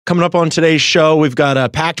Coming up on today's show, we've got a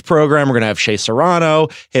packed program. We're going to have Shea Serrano,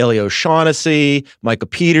 Haley O'Shaughnessy, Micah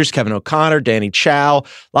Peters, Kevin O'Connor, Danny Chau.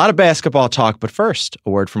 A lot of basketball talk, but first, a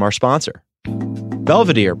word from our sponsor.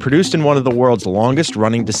 Belvedere, produced in one of the world's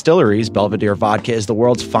longest-running distilleries, Belvedere Vodka is the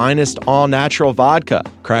world's finest all-natural vodka.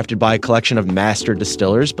 Crafted by a collection of master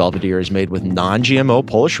distillers, Belvedere is made with non-GMO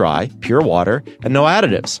Polish rye, pure water, and no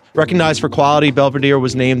additives. Recognized for quality, Belvedere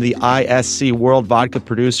was named the ISC World Vodka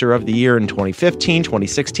Producer of the Year in 2015,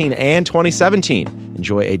 2016, and 2017.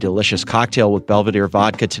 Enjoy a delicious cocktail with Belvedere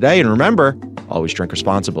Vodka today, and remember, always drink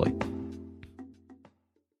responsibly.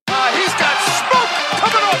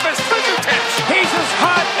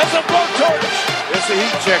 It's a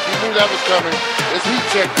heat check. You knew that was coming. It's heat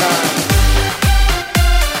check time.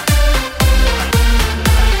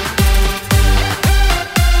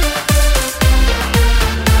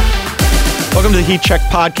 Welcome to the Heat Check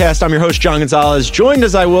Podcast. I'm your host, John Gonzalez, joined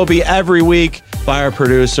as I will be every week by our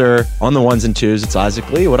producer on the ones and twos. It's Isaac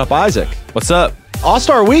Lee. What up, Isaac? What's up?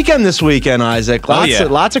 All-Star Weekend this weekend, Isaac.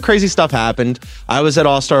 Lots of crazy stuff happened. I was at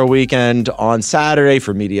All-Star Weekend on Saturday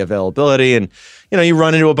for media availability, and you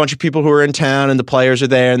run into a bunch of people who are in town and the players are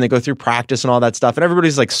there and they go through practice and all that stuff. And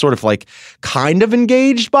everybody's kind of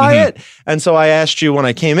engaged by it. And so I asked you when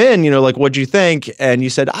I came in, what'd you think? And you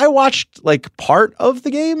said, I watched part of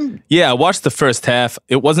the game. Yeah, I watched the first half.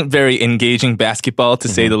 It wasn't very engaging basketball to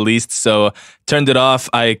say the least. So turned it off.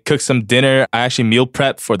 I cooked some dinner. I actually meal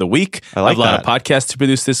prepped for the week. I have a lot of podcasts to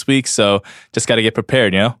produce this week. So just got to get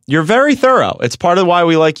prepared, You're very thorough. It's part of why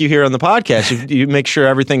we like you here on the podcast. You make sure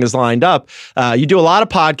everything is lined up. You do a lot of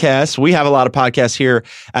podcasts. We have a lot of podcasts here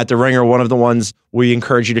at The Ringer. One of the ones we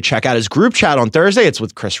encourage you to check out is Group Chat on Thursday. It's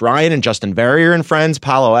with Chris Ryan and Justin Verrier and friends.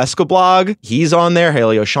 Paolo Escoblog, he's on there.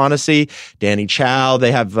 Haley O'Shaughnessy, Danny Chau.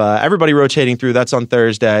 They have everybody rotating through. That's on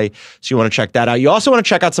Thursday. So you want to check that out. You also want to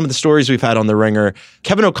check out some of the stories we've had on The Ringer.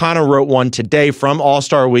 Kevin O'Connor wrote one today from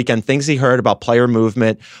All-Star Weekend, things he heard about player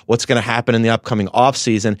movement, what's going to happen in the upcoming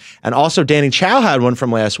offseason. And also Danny Chau had one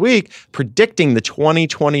from last week predicting the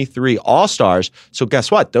 2023 All-Stars. So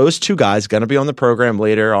guess what? Those two guys going to be on the program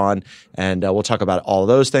later on, and we'll talk about all of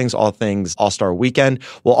those things, all things All-Star Weekend.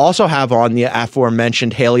 We'll also have on the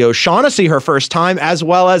aforementioned Haley O'Shaughnessy, her first time, as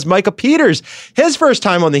well as Micah Peters, his first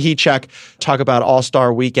time on the Heat Check. Talk about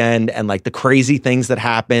All-Star Weekend and the crazy things that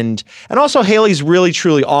happened. And also Haley's really,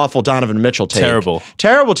 truly awful Donovan Mitchell take.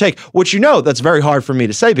 Terrible take, which that's very hard for me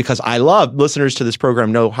to say because I love, listeners to this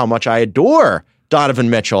program know how much I adore Donovan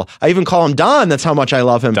Mitchell. I even call him Don. That's how much I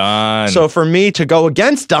love him. Don. So for me to go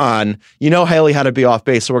against Don, Haley had to be off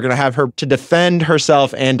base. So we're going to have her to defend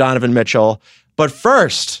herself and Donovan Mitchell. But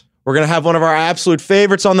first, we're going to have one of our absolute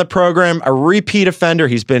favorites on the program, a repeat offender.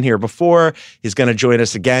 He's been here before. He's going to join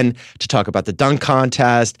us again to talk about the dunk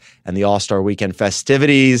contest and the All-Star Weekend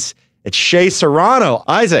festivities. It's Shea Serrano.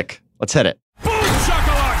 Isaac, let's hit it. Boom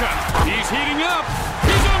shakalaka! He's heating up.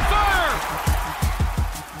 He's on fire.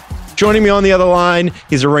 Joining me on the other line,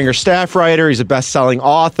 he's a Ringer staff writer. He's a best-selling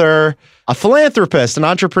author, a philanthropist, an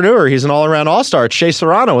entrepreneur. He's an all-around all-star. It's Shea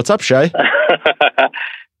Serrano. What's up, Shea?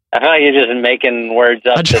 I feel like you're just making words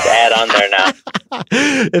up to add on there now.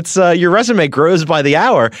 It's your resume grows by the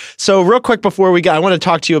hour. So real quick before we go, I want to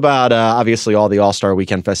talk to you about obviously all the All-Star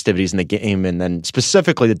Weekend festivities in the game and then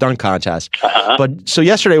specifically the dunk contest. But so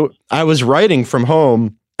yesterday I was writing from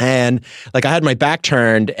home and I had my back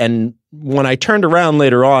turned, and when I turned around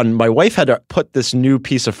later on, my wife had to put this new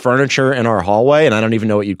piece of furniture in our hallway, and I don't even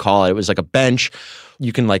know what you'd call it. It was like a bench.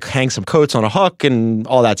 You can hang some coats on a hook and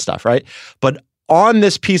all that stuff, right? But on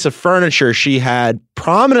this piece of furniture, she had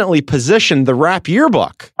prominently positioned the Rap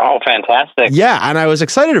yearbook. Oh, fantastic. Yeah, and I was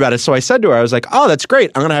excited about it. So I said to her, I was like, oh, that's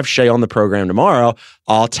great. I'm going to have Shea on the program tomorrow.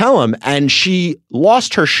 I'll tell him. And she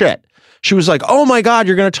lost her shit. She was like, oh my God,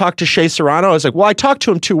 you're going to talk to Shea Serrano? I was like, well, I talked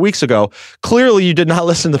to him 2 weeks ago. Clearly you did not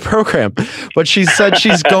listen to the program. But she said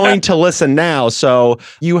she's going to listen now. So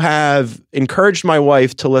you have encouraged my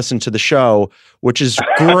wife to listen to the show, which is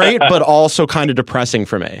great, but also kind of depressing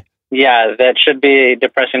for me. Yeah, that should be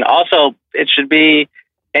depressing. Also, it should be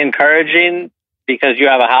encouraging because you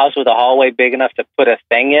have a house with a hallway big enough to put a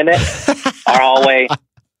thing in it.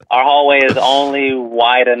 Our hallway is only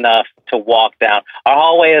wide enough to walk down. Our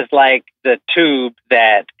hallway is like the tube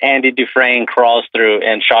that Andy Dufresne crawls through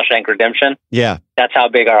in Shawshank Redemption. Yeah. That's how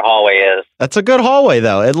big our hallway is. That's a good hallway,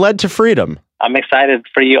 though. It led to freedom. I'm excited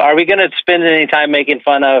for you. Are we going to spend any time making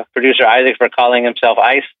fun of producer Isaac for calling himself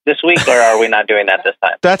Ice this week, or are we not doing that this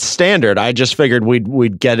time? That's standard. I just figured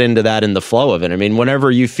we'd get into that in the flow of it. I mean,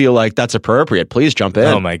 whenever you feel like that's appropriate, please jump in.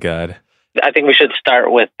 Oh, my God. I think we should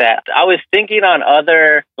start with that. I was thinking on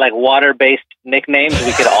other like water-based nicknames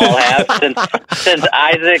we could all have since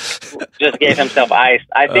Isaac just gave himself ice.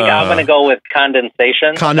 I think I'm going to go with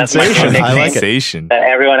condensation. Condensation. I like it. That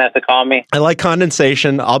everyone has to call me. I like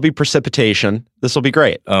condensation. I'll be precipitation. This will be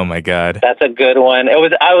great. Oh my God. That's a good one. I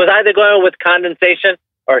was either going with condensation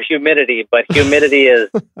or humidity, but humidity is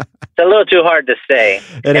it's a little too hard to say.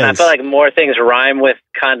 I feel like more things rhyme with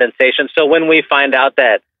condensation. So when we find out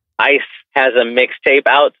that Ice has a mixtape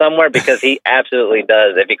out somewhere, because he absolutely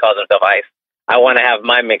does if he calls himself Ice, I want to have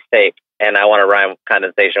my mixtape, and I want to rhyme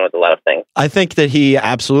condensation with a lot of things. I think that he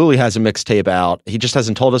absolutely has a mixtape out. He just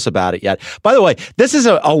hasn't told us about it yet. By the way, this is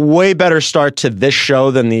a way better start to this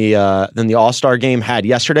show than the All-Star game had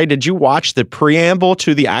yesterday. Did you watch the preamble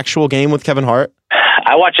to the actual game with Kevin Hart?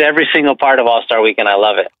 I watch every single part of All-Star Weekend. I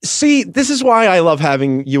love it. See, this is why I love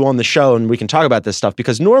having you on the show, and we can talk about this stuff,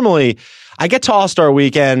 because normally I get to All-Star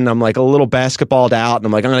Weekend, I'm like a little basketballed out, and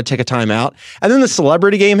I'm like, I'm going to take a time out. And then the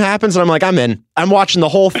celebrity game happens, and I'm like, I'm in. I'm watching the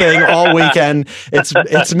whole thing all weekend.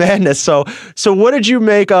 It's madness. So what did you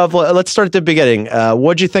make of, let's start at the beginning.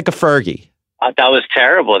 What'd you think of Fergie? That was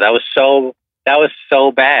terrible. That was so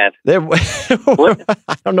bad.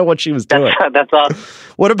 I don't know what she was doing. That's all.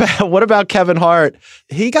 What about Kevin Hart?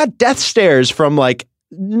 He got death stares from like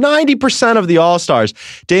 90% of the All-Stars.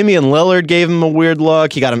 Damian Lillard gave him a weird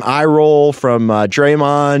look. He got an eye roll from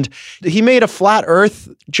Draymond. He made a flat earth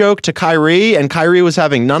joke to Kyrie, and Kyrie was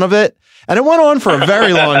having none of it. And it went on for a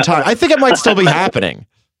very long time. I think it might still be happening.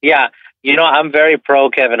 Yeah. I'm very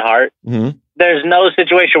pro Kevin Hart. Mm-hmm. There's no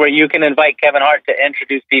situation where you can invite Kevin Hart to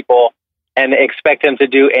introduce people and expect him to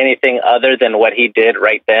do anything other than what he did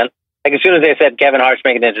right then. Like, as soon as they said Kevin Hart's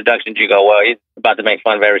making introductions, you go, well, he's about to make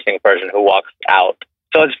fun of every single person who walks out.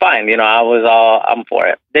 So it's fine. I'm for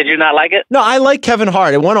it. Did you not like it? No, I like Kevin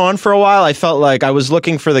Hart. It went on for a while. I felt like I was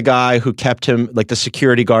looking for the guy who kept him, like the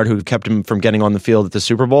security guard who kept him from getting on the field at the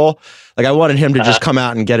Super Bowl. Like, I wanted him to just come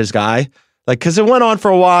out and get his guy. Like, because it went on for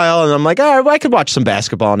a while, and I'm like, all right, I could watch some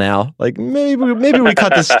basketball now. Like, maybe we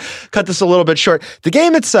cut this a little bit short. The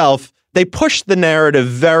game itself, they pushed the narrative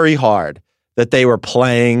very hard that they were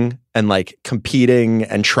playing and like competing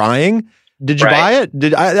and trying. Did you buy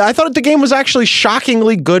it? I thought the game was actually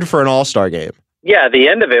shockingly good for an All-Star game. Yeah, the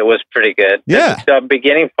end of it was pretty good. Yeah. The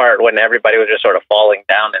beginning part, when everybody was just sort of falling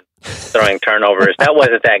down and throwing turnovers, that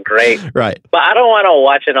wasn't that great. Right. But I don't want to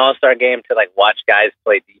watch an All-Star game to like watch guys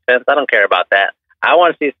play defense. I don't care about that. I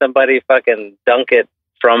want to see somebody fucking dunk it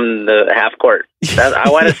from the half court. I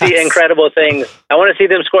want to see incredible things. I want to see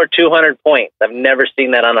them score 200 points. I've never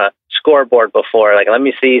seen that on a scoreboard before. Like, let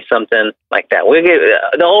me see something like that. We get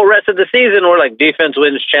the whole rest of the season, we're like, defense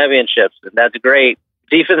wins championships. That's great.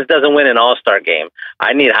 Defense doesn't win an All-Star game.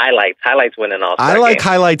 I need highlights. Highlights win an All-Star game. I like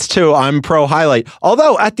highlights too. I'm pro highlight.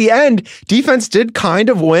 Although at the end, defense did kind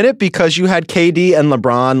of win it because you had KD and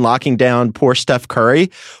LeBron locking down poor Steph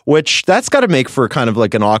Curry, which that's got to make for kind of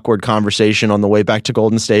like an awkward conversation on the way back to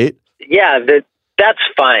Golden State. Yeah, that's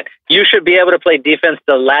fine. You should be able to play defense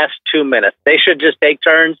the last 2 minutes. They should just take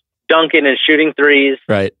turns dunking and shooting threes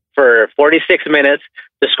for 46 minutes.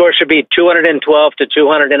 The score should be 212 to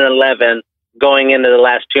 211. Going into the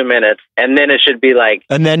last 2 minutes, and then it should be like,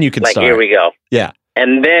 and then you can like, start. Here we go. Yeah.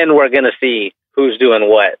 And then we're going to see who's doing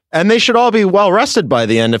what. And they should all be well rested by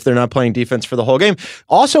the end if they're not playing defense for the whole game.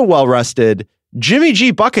 Also well rested, Jimmy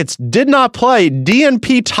G Buckets did not play.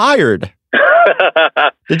 DNP tired.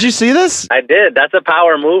 Did you see this? I did. That's a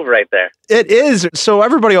power move right there. It is. So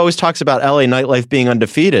everybody always talks about LA nightlife being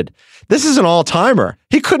undefeated. This is an all-timer.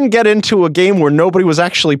 He couldn't get into a game where nobody was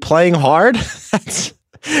actually playing hard.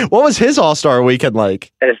 What was his All-Star weekend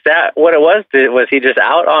like? Is that what it was? Was he just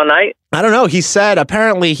out all night? I don't know. He said,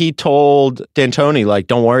 apparently he told D'Antoni, like,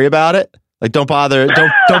 don't worry about it. Like, don't bother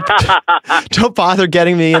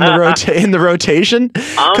getting me in the rotation.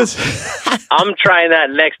 I'm trying that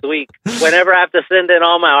next week. Whenever I have to send in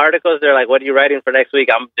all my articles, they're like, what are you writing for next week?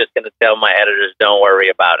 I'm just going to tell my editors, don't worry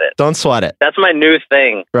about it. Don't sweat it. That's my new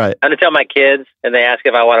thing. Right. I'm going to tell my kids, and they ask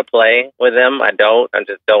if I want to play with them. I don't. I'm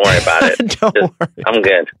just, don't worry about it. Worry. I'm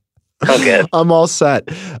good. Okay. I'm all set.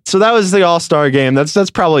 So that was the All-Star game. That's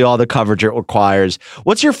probably all the coverage it requires.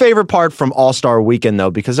 What's your favorite part from All-Star weekend, though?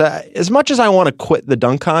 Because as much as I want to quit the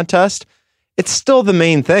dunk contest, it's still the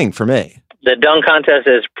main thing for me. The dunk contest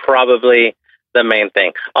is probably the main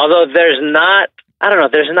thing. Although there's not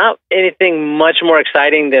anything much more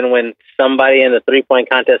exciting than when somebody in the three-point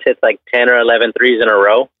contest hits like 10 or 11 threes in a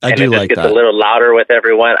row. I do like that. It just gets a little louder with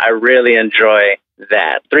everyone. I really enjoy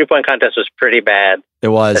that. Three-point contest was pretty bad. It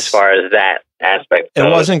was. As far as that aspect. It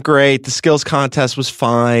wasn't great. The skills contest was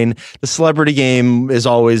fine. The celebrity game is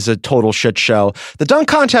always a total shit show. The dunk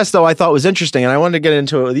contest, though, I thought was interesting, and I wanted to get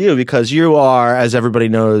into it with you because you are, as everybody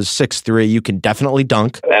knows, 6'3". You can definitely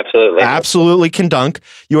dunk. Absolutely. Absolutely can dunk.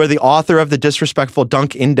 You are the author of the Disrespectful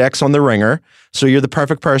Dunk Index on The Ringer, so you're the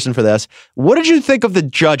perfect person for this. What did you think of the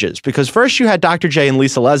judges? Because first you had Dr. J and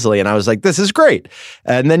Lisa Leslie, and I was like, this is great.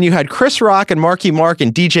 And then you had Chris Rock and Marky Mark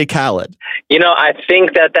and DJ Khaled. I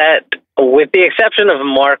think that with the exception of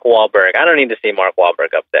Mark Wahlberg, I don't need to see Mark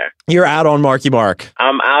Wahlberg up there. You're out on Marky Mark.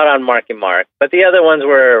 I'm out on Marky Mark, but the other ones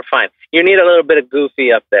were fine. You need a little bit of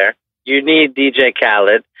Goofy up there. You need DJ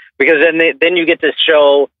Khaled because then you get to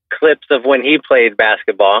show clips of when he played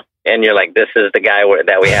basketball, and you're like, this is the guy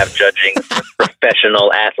that we have judging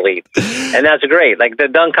professional athletes, and that's great. Like the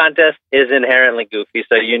dunk contest is inherently goofy,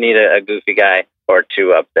 so you need a goofy guy or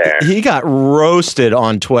two up there. He got roasted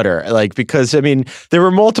on Twitter, because there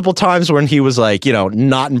were multiple times when he was like,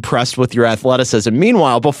 not impressed with your athleticism.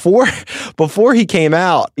 Meanwhile, before he came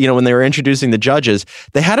out, when they were introducing the judges,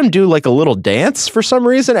 they had him do like a little dance for some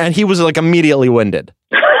reason, and he was like immediately winded.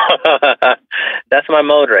 That's my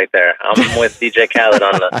mode right there. I'm with DJ Khaled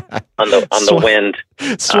on the wind.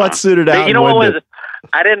 Sweatsuited out. You know what was?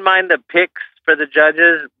 I didn't mind the picks for the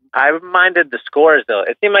judges. I minded the scores, though.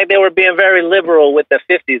 It seemed like they were being very liberal with the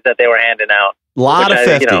 50s that they were handing out. A lot of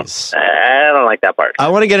 50s. I don't like that part. I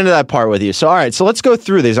want to get into that part with you. So, all right. So let's go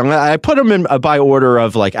through these. I put them in by order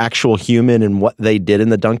of like actual human and what they did in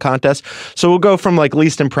the dunk contest. So we'll go from like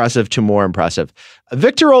least impressive to more impressive.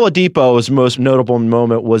 Victor Oladipo's most notable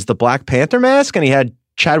moment was the Black Panther mask, and he had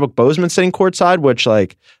Chadwick Boseman sitting courtside, which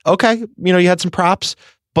okay, you had some props,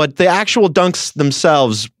 but the actual dunks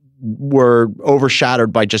themselves were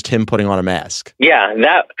overshadowed by just him putting on a mask. Yeah,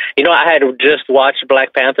 I had just watched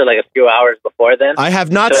Black Panther like a few hours before then. I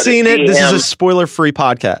have not seen it. This is a spoiler-free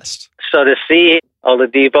podcast. So to see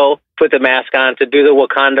Oladipo put the mask on, to do the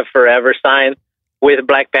Wakanda Forever sign with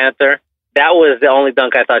Black Panther, that was the only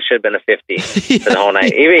dunk I thought should have been a 50 for the whole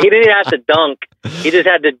night. He didn't have to dunk. He just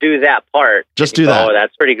had to do that part. Just do that. Oh,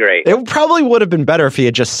 that's pretty great. It probably would have been better if he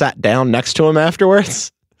had just sat down next to him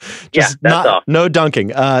afterwards. That's all. No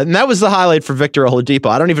dunking. And that was the highlight for Victor Oladipo.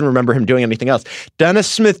 I don't even remember him doing anything else. Dennis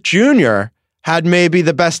Smith Jr. had maybe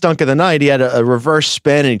the best dunk of the night. He had a reverse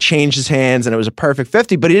spin and he changed his hands and it was a perfect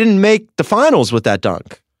 50, but he didn't make the finals with that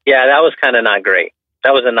dunk. Yeah, that was kind of not great.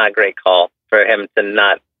 That was a not great call for him to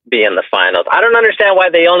not be in the finals. I don't understand why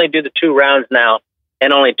they only do the 2 rounds now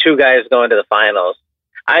and only 2 guys go into the finals.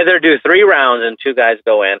 Either do 3 rounds and 2 guys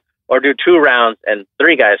go in, or do 2 rounds and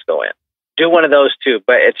 3 guys go in. Do one of those 2,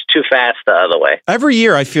 but it's too fast the other way. Every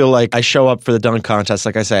year I feel like I show up for the dunk contest.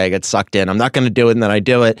 Like I say, I get sucked in. I'm not going to do it, and then I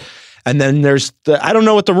do it. And then I don't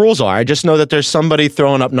know what the rules are. I just know that there's somebody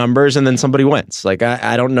throwing up numbers and then somebody wins. Like,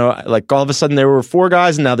 I don't know. Like, all of a sudden there were 4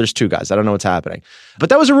 guys and now there's 2 guys. I don't know what's happening. But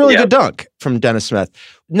that was a really good dunk from Dennis Smith.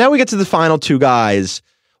 Now we get to the final 2 guys.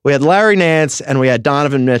 We had Larry Nance and we had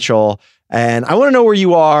Donovan Mitchell. And I want to know where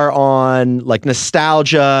you are on like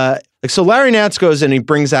nostalgia. So Larry Nance goes and he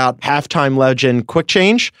brings out halftime legend Quick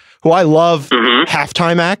Change, who I love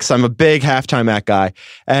halftime acts. I'm a big halftime act guy.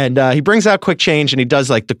 And he brings out Quick Change and he does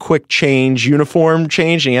like the Quick Change uniform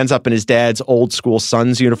change. And he ends up in his dad's old school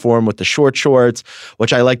Suns uniform with the short shorts,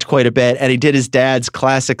 which I liked quite a bit. And he did his dad's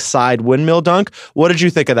classic side windmill dunk. What did you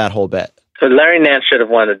think of that whole bit? So Larry Nance should have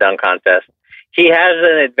won the dunk contest. He has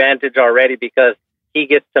an advantage already because he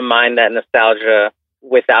gets to mine that nostalgia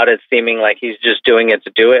without it seeming like he's just doing it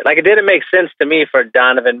to do it. Like, it didn't make sense to me for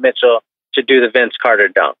Donovan Mitchell to do the Vince Carter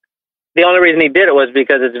dunk. The only reason he did it was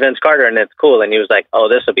because it's Vince Carter and it's cool. And he was like, oh,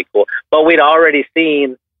 this will be cool. But we'd already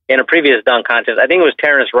seen in a previous dunk contest, I think it was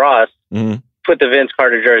Terrence Ross, put the Vince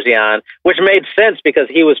Carter jersey on, which made sense because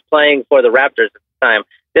he was playing for the Raptors at the time.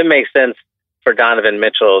 Didn't make sense for Donovan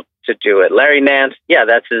Mitchell to do it. Larry Nance, yeah,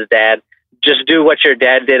 that's his dad. Just do what your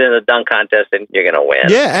dad did in the dunk contest and you're going to win.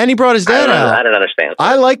 Yeah, and he brought his dad out. I don't understand.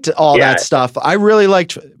 I liked all that stuff. I really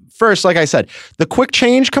liked, first, like I said, the quick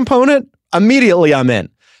change component, immediately I'm in.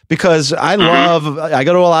 Because I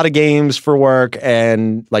go to a lot of games for work,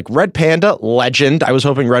 and like Red Panda, legend. I was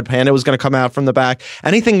hoping Red Panda was going to come out from the back.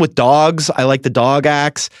 Anything with dogs, I like the dog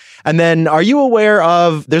acts. And then, are you aware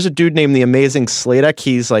of, there's a dude named the Amazing Sladek.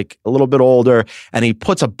 He's like a little bit older, and he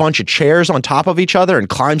puts a bunch of chairs on top of each other and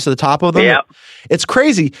climbs to the top of them. Yeah. It's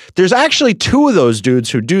crazy. There's actually 2 of those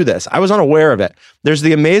dudes who do this. I was unaware of it. There's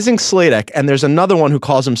the Amazing Sladek, and there's another one who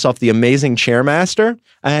calls himself the Amazing Chairmaster.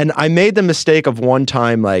 And I made the mistake of one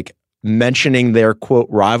time, like, mentioning their quote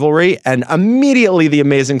rivalry, and immediately the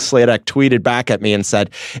Amazing Sladek tweeted back at me and said,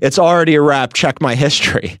 "It's already a wrap, check my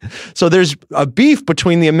history." So there's a beef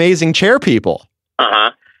between the Amazing Chair people.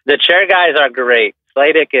 The chair guys are great.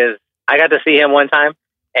 Sladek I got to see him one time,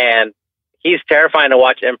 and he's terrifying to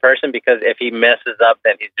watch in person because if he messes up,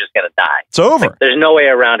 then he's just going to die. It's over. Like, there's no way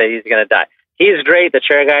around it. He's going to die. He's great. The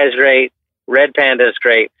chair guy is great. Red Panda is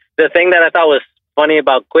great. The thing that I thought was funny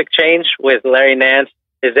about Quick Change with Larry Nance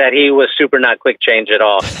is that he was super not quick change at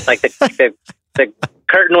all. Like the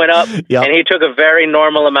curtain went up, and he took a very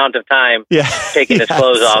normal amount of time taking his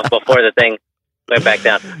clothes off before the thing went back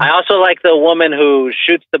down. I also like the woman who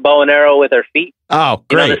shoots the bow and arrow with her feet. Oh,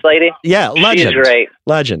 great. You know this lady? Yeah, legend. She's great.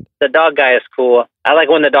 Legend. The dog guy is cool. I like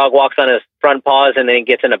when the dog walks on his front paws and then he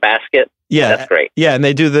gets in a basket. Yeah, that's great. Yeah, and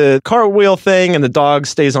they do the cartwheel thing and the dog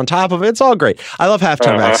stays on top of it. It's all great. I love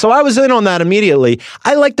halftime acts. So I was in on that immediately.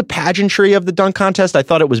 I like the pageantry of the dunk contest. I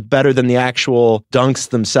thought it was better than the actual dunks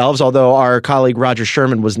themselves, although our colleague Roger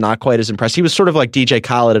Sherman was not quite as impressed. He was sort of like DJ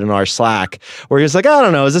Khaled in our Slack, where he was like, I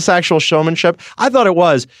don't know, is this actual showmanship? I thought it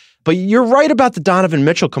was. But you're right about the Donovan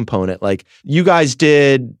Mitchell component. Like, you guys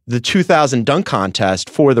did the 2000 dunk contest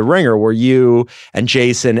for The Ringer, where you and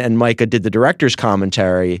Jason and Micah did the director's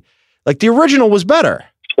commentary. Like, the original was better.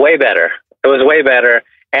 Way better. It was way better.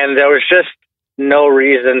 And there was just no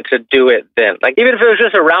reason to do it then. Like, even if it was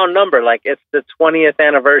just a round number, like, it's the 20th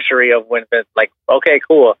anniversary of when it's like, okay,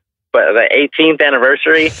 cool. But the 18th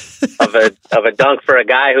anniversary of a dunk for a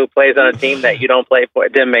guy who plays on a team that you don't play for,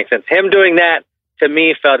 it didn't make sense. Him doing that, to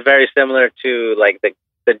me, felt very similar to like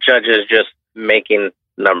the judges just making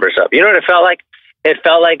numbers up. You know what it felt like? It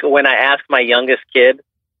felt like when I asked my youngest kid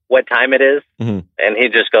what time it is, and he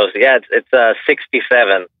just goes, "Yeah, it's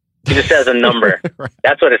 67." He just says a number. Right.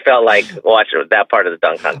 That's what it felt like watching that part of the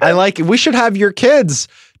dunk contest. I like it. We should have your kids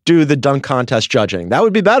do the dunk contest judging. That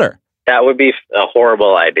would be better. That would be a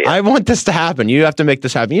horrible idea. I want this to happen. You have to make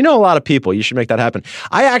this happen. You know a lot of people. You should make that happen.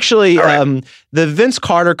 I actually, the Vince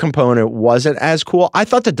Carter component wasn't as cool. I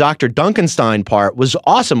thought the Dr. Duncanstein part was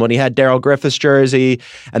awesome when he had Daryl Griffith's jersey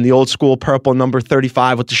and the old school purple number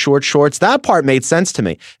 35 with the short shorts. That part made sense to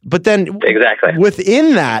me. But then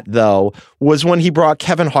within that, though, was when he brought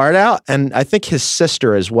Kevin Hart out, and I think his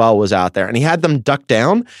sister as well was out there, and he had them duck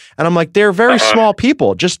down. And I'm like, they're very small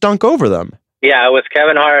people. Just dunk over them. Yeah, it was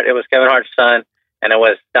Kevin Hart. It was Kevin Hart's son, and it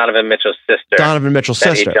was Donovan Mitchell's sister. Donovan Mitchell's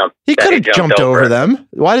sister. He could have jumped over them.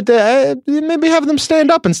 Why did they? Maybe have them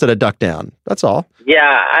stand up instead of duck down. That's all.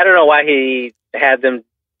 Yeah, I don't know why he had them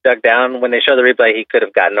duck down. When they show the replay, he could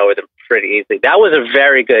have gotten over them pretty easily. That was a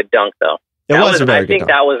very good dunk, though. It was a very good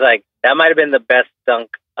dunk. I think that might have been the best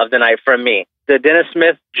dunk of the night for me. The Dennis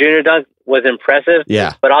Smith Jr. dunk was impressive.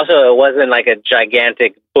 Yeah. But also, it wasn't like a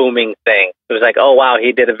gigantic booming thing. It was like, oh, wow,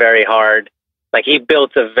 he did a very hard. Like, he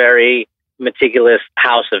built a very meticulous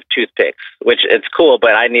house of toothpicks, which it's cool,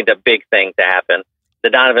 but I need a big thing to happen. The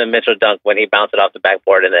Donovan Mitchell dunk, when he bounced it off the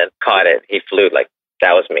backboard and then caught it, he flew. Like,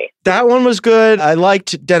 that was me. That one was good. I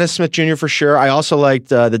liked Dennis Smith Jr. for sure. I also liked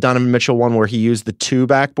the Donovan Mitchell one where he used the two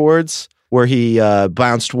backboards, where he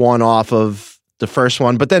bounced one off of the first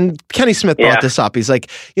one. But then Kenny Smith brought this up. He's like,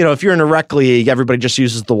 if you're in a rec league, everybody just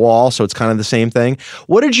uses the wall, so it's kind of the same thing.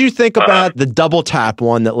 What did you think about the double tap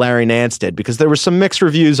one that Larry Nance did? Because there were some mixed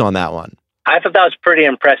reviews on that one. I thought that was pretty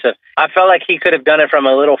impressive. I felt like he could have done it from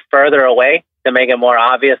a little further away to make it more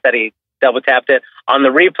obvious that he double tapped it. On the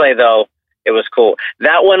replay, though, it was cool.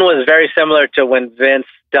 That one was very similar to when Vince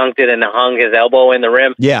dunked it and hung his elbow in the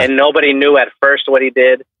rim. Yeah. And nobody knew at first what he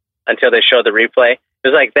did until they showed the replay. It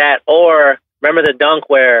was like that. Or remember the dunk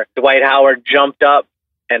where Dwight Howard jumped up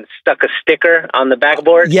and stuck a sticker on the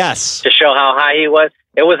backboard? Yes. To show how high he was?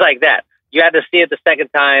 It was like that. You had to see it the second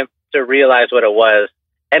time to realize what it was.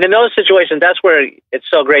 And in those situations, that's where it's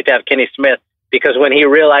so great to have Kenny Smith, because when he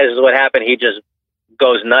realizes what happened, he just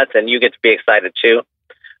goes nuts and you get to be excited too.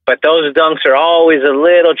 But those dunks are always a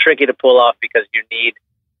little tricky to pull off because you need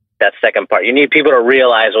that second part. You need people to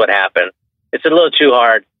realize what happened. It's a little too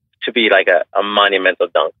hard to be like a monumental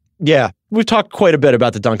dunk. Yeah, we've talked quite a bit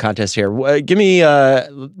about the dunk contest here. Give me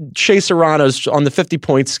Shea Serrano's on the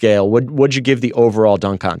 50-point scale. What'd you give the overall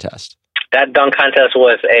dunk contest? That dunk contest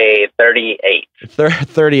was a 38.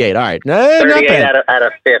 38, all right. 38 out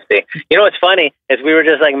of 50. You know what's funny is we were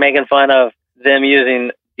just like making fun of them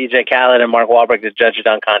using DJ Khaled and Mark Wahlberg to judge a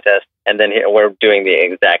dunk contest, and then here we're doing the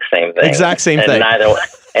exact same thing.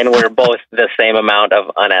 And we're both the same amount of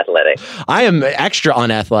unathletic. I am extra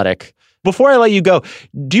unathletic. Before I let you go,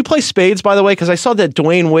 do you play spades, by the way? Because I saw that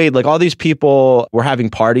Dwayne Wade, like all these people were having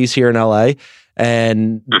parties here in LA,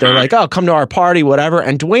 and they're like, oh, come to our party, whatever.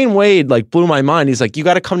 And Dwayne Wade like blew my mind. He's like, you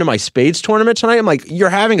got to come to my spades tournament tonight. I'm like, you're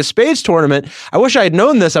having a spades tournament? I wish I had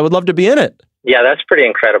known this. I would love to be in it. Yeah, that's pretty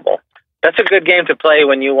incredible. That's a good game to play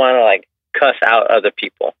when you want to like cuss out other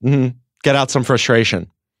people. Mm-hmm. Get out some frustration.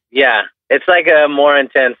 Yeah. It's like a more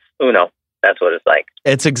intense Uno. That's what it's like.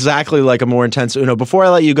 It's exactly like a more intense Uno. Before I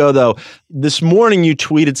let you go, though, this morning you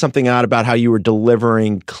tweeted something out about how you were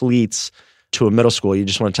delivering cleats to a middle school. You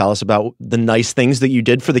just want to tell us about the nice things that you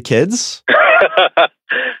did for the kids?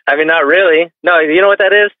 I mean, not really. No, you know what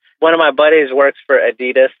that is? One of my buddies works for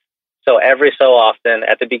Adidas. So every so often,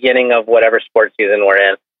 at the beginning of whatever sports season we're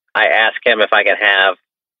in, I ask him if I can have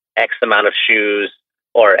X amount of shoes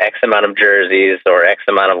or X amount of jerseys or X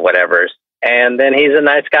amount of whatevers. And then he's a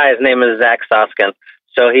nice guy. His name is Zach Soskin.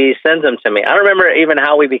 So he sends them to me. I don't remember even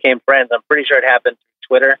how we became friends. I'm pretty sure it happened through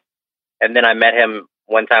Twitter. And then I met him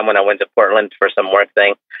one time when I went to Portland for some work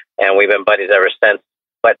thing. And we've been buddies ever since.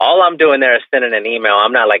 But all I'm doing there is sending an email.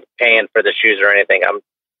 I'm not like paying for the shoes or anything.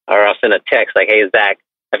 I'll send a text like, hey, Zach,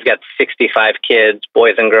 I've got 65 kids,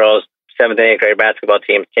 boys and girls, 7th and 8th grade basketball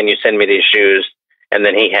teams. Can you send me these shoes? And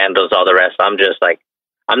then he handles all the rest. I'm just like,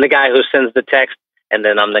 I'm the guy who sends the text, and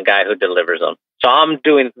then I'm the guy who delivers them. So I'm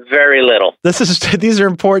doing very little. These are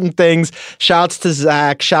important things. Shouts to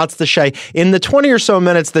Zach, shouts to Shea. In the 20 or so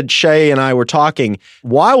minutes that Shea and I were talking,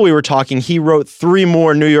 while we were talking, he wrote 3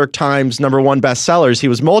 more New York Times #1 bestsellers. He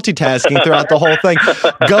was multitasking throughout the whole thing.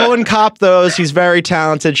 Go and cop those. He's very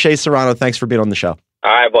talented. Shea Serrano, thanks for being on the show.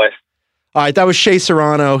 All right, boys. All right, that was Shea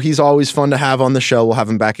Serrano. He's always fun to have on the show. We'll have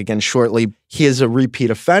him back again shortly. He is a repeat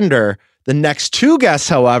offender. The next 2 guests,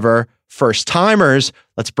 however, first-timers.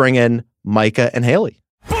 Let's bring in Micah and Haley.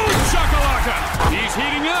 Boom shakalaka! He's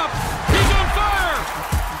heating up. He's on fire.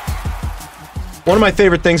 One of my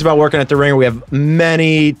favorite things about working at The Ringer, we have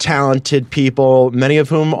many talented people, many of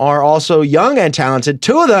whom are also young and talented.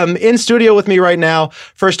 2 of them in studio with me right now.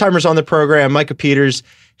 First-timers on the program, Micah Peters,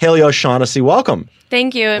 Haley O'Shaughnessy. Welcome.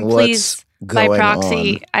 Thank you. And What's please, by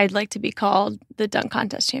proxy, on? I'd like to be called the dunk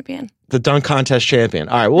contest champion. The dunk contest champion.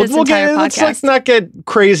 All right, let's not get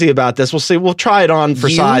crazy about this. We'll see. We'll try it on for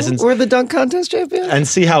size and we're the dunk contest champion and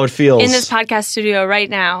see how it feels. In this podcast studio right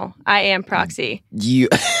now, I am proxy. You.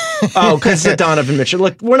 Oh, because it's Donovan Mitchell.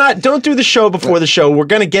 Look, don't do the show before the show. We're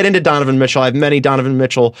going to get into Donovan Mitchell. I have many Donovan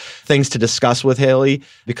Mitchell things to discuss with Haley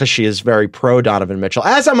because she is very pro Donovan Mitchell,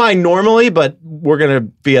 as am I normally, but we're going to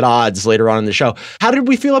be at odds later on in the show. How did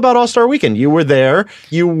we feel about All-Star Weekend? You were there.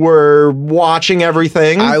 You were watching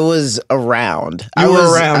everything. I was around.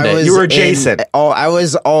 You were adjacent. I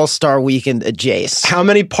was All-Star Weekend adjacent. How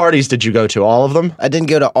many parties did you go to? All of them? I didn't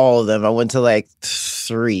go to all of them. I went to like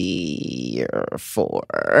 3 or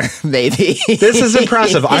 4, maybe. This is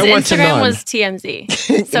impressive. I went to none. Instagram was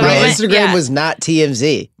TMZ. So My Instagram was not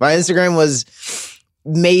TMZ. My Instagram was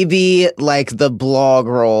maybe like the blog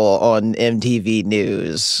roll on MTV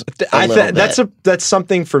News. That's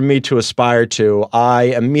something for me to aspire to. I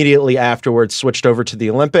immediately afterwards switched over to the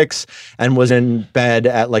Olympics and was in bed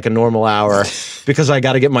at like a normal hour because I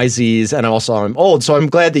got to get my Z's, and also I'm old, so I'm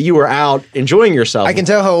glad that you were out enjoying yourself. I can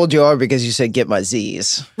tell how old you are because you said get my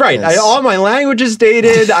Z's. Right. All my language is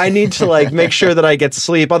dated. I need to like make sure that I get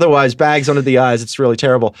sleep. Otherwise, bags under the eyes. It's really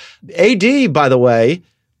terrible. AD, by the way,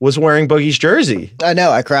 was wearing Boogie's jersey. I know,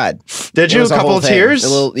 I cried. Did you? A couple of tears?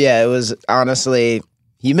 Yeah, it was honestly,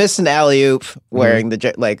 he missed an alley-oop wearing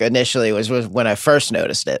the, like initially was when I first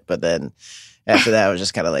noticed it, but then after that I was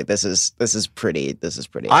just kind of like, this is pretty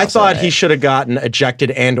I awesome. thought he should have gotten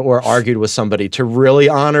ejected and or argued with somebody to really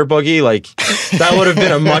honor Boogie. Like that would have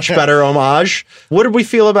been a much better homage. What did we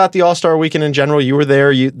feel about the All-Star Weekend in general? You were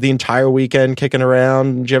there the entire weekend kicking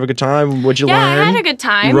around. Did you have a good time? What'd you learn? Yeah, I had a good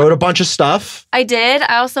time. You wrote a bunch of stuff. I did.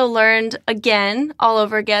 I also learned all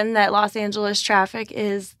over again, that Los Angeles traffic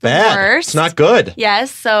is the bad. worst. It's not good.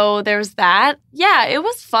 Yes, so there's that. Yeah, it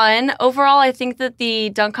was fun. Overall, I think that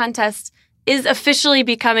the dunk contest is officially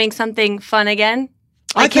becoming something fun again.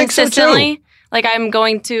 I think so too. Like I'm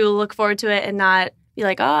going to look forward to it and not be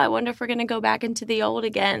like, oh, I wonder if we're going to go back into the old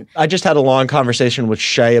again. I just had a long conversation with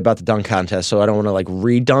Shea about the dunk contest, so I don't want to like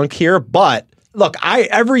re-dunk here. But look,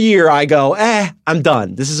 every year I go, I'm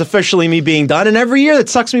done. This is officially me being done. And every year that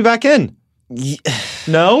sucks me back in.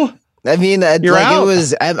 No? I mean, you're like out. It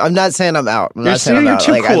was. I'm not saying I'm out. You're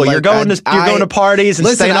too cool. You're going to parties and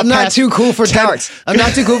staying up. I'm not too cool for dunks. I'm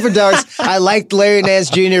not too cool for dunks. I liked Larry Nance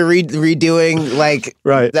Jr. redoing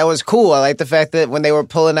right. That was cool. I like the fact that when they were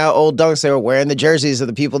pulling out old dunks, they were wearing the jerseys of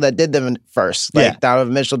the people that did them first, like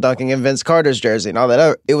Donovan Mitchell dunking in Vince Carter's jersey and all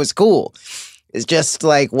that. It was cool. It's just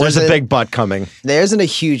like there's a big butt coming. There isn't a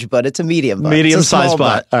huge butt. It's a medium butt. Medium-sized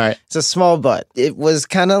butt. All right. It's a small butt. It was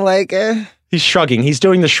kind of like. He's shrugging. He's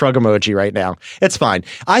doing the shrug emoji right now. It's fine.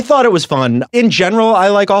 I thought it was fun. In general, I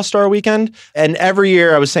like All-Star Weekend. And every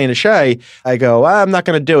year I was saying to Shea, I go, I'm not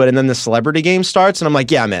going to do it. And then the celebrity game starts. And I'm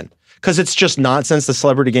like, yeah, I'm in. Because it's just nonsense. The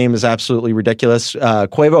celebrity game is absolutely ridiculous.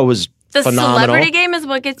 Quavo was The phenomenal. celebrity game is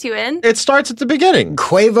what gets you in? It starts at the beginning.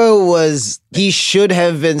 Quavo he should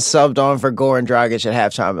have been subbed on for Goran Dragic at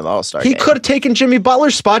halftime in the All-Star game. He could have taken Jimmy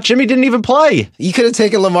Butler's spot. Jimmy didn't even play. You could have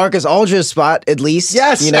taken LaMarcus Aldridge's spot at least.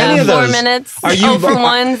 Yes, you know? any of 4 those. minutes, Are you 0 for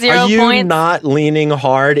 1, 0 Are you points. not leaning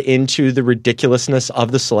hard into the ridiculousness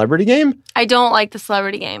of the celebrity game? I don't like the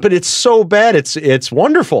celebrity game. But it's so bad. It's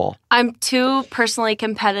wonderful. I'm too personally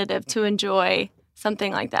competitive to enjoy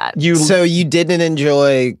something like that. So you didn't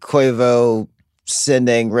enjoy Quavo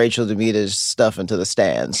sending Rachel Demita's stuff into the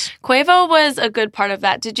stands. Quavo was a good part of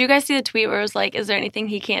that. Did you guys see the tweet where it was like, is there anything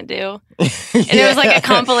he can't do? And it was like a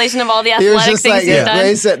compilation of all the athletic things he's done.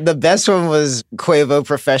 They said the best one was Quavo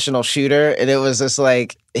professional shooter, and it was just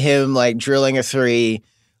like him like drilling a 3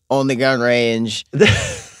 on the gun range.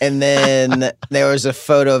 And then there was a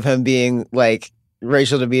photo of him being like,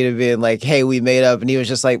 Rachel Demita being like, hey, we made up. And he was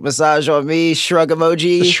just like, massage on me, shrug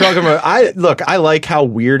emoji. Shrug emoji. I like how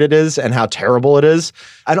weird it is and how terrible it is.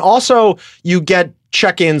 And also, you get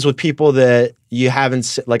check-ins with people that you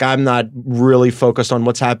haven't, like, I'm not really focused on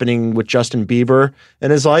what's happening with Justin Bieber in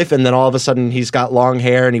his life. And then all of a sudden he's got long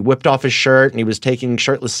hair and he whipped off his shirt and he was taking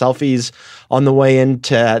shirtless selfies on the way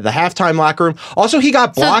into the halftime locker room. Also, he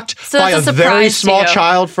got blocked by a very small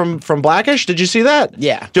child from Blackish. Did you see that?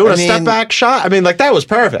 Yeah. Doing a step back shot. I mean, like, that was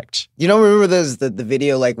perfect. You don't remember the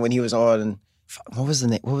video like when he was on, what was the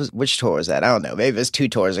name? Which tour was that? I don't know. Maybe it was 2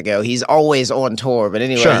 tours ago. He's always on tour, but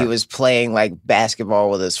anyway, Sure. He was playing like basketball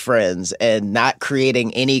with his friends and not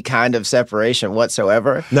creating any kind of separation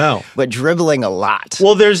whatsoever. No. But dribbling a lot.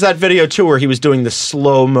 Well, there's that video too where he was doing the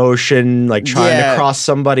slow motion, like trying to cross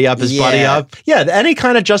somebody up, his buddy up. Yeah, any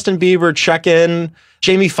kind of Justin Bieber check-in.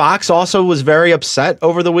 Jamie Foxx also was very upset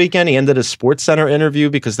over the weekend. He ended a SportsCenter interview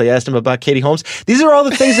because they asked him about Katie Holmes. These are all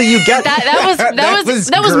the things that you get.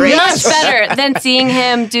 that was great. much better than seeing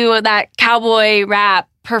him do that cowboy rap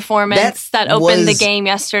performance that opened the game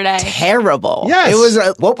yesterday. Terrible. Yes. It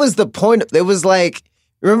was. What was the point? It was like,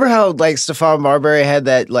 remember how like Stephon Marbury had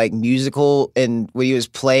that like musical and when he was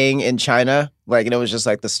playing in China, like, and it was just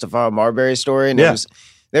like the Stephon Marbury story, and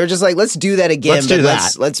they were just like, let's do that again. Let's do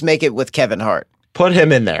that. Let's make it with Kevin Hart. Put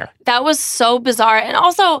him in there. That was so bizarre. And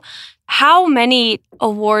also, how many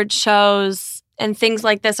award shows and things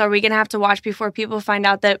like this are we going to have to watch before people find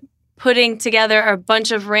out that putting together a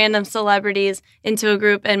bunch of random celebrities into a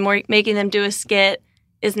group and making them do a skit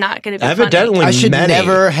is not going to be Evidently, funny? I should many.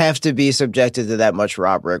 never have to be subjected to that much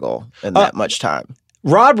Rob Riggle and that much time.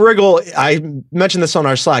 Rob Riggle, I mentioned this on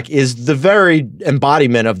our Slack, is the very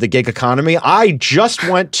embodiment of the gig economy. I just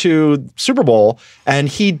went to Super Bowl and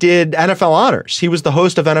he did NFL Honors. He was the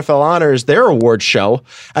host of NFL Honors, their award show,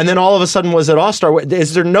 and then all of a sudden was at All-Star.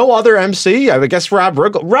 Is there no other MC? I guess Rob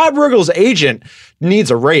Riggle. Rob Riggle's agent needs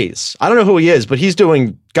a raise. I don't know who he is, but he's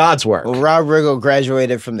doing God's work. Well, Rob Riggle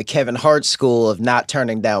graduated from the Kevin Hart school of not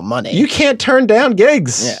turning down money. You can't turn down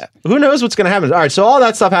gigs. Yeah. Who knows what's going to happen? All right, so all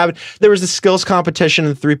that stuff happened. There was the skills competition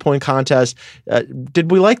and the 3-point contest.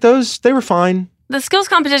 Did we like those? They were fine. The skills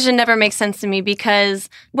competition never makes sense to me because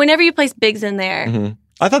whenever you place bigs in there,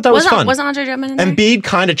 I thought that was fun. Wasn't Andre Drummond in there? Embiid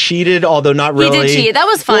kind of cheated, although not really. He did cheat. That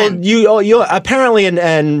was fun. Well, you apparently,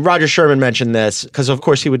 and Roger Sherman mentioned this because, of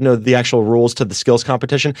course, he would know the actual rules to the skills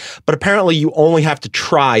competition. But apparently, you only have to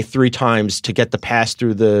try 3 times to get the pass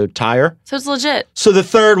through the tire. So it's legit. So the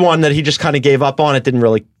third one that he just kind of gave up on, it didn't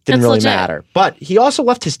really legit. matter. But he also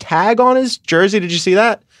left his tag on his jersey. Did you see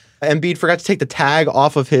that? Embiid forgot to take the tag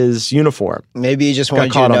off of his uniform. Maybe he just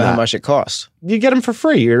wanted you to know how much it cost. You get him for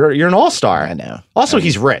free. You're an all-star. I know. Also,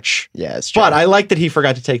 he's rich. Yeah, it's true. But I like that he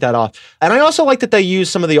forgot to take that off. And I also like that they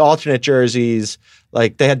used some of the alternate jerseys.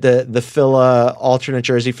 Like they had the Phila alternate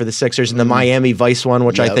jersey for the Sixers and the Miami Vice one,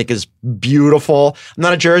 which I think is beautiful. I'm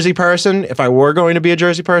not a jersey person. If I were going to be a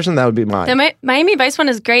jersey person, that would be mine. The Miami Vice one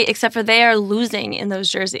is great, except for they are losing in those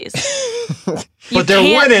jerseys. But they're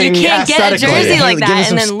winning. You can't get a jersey like that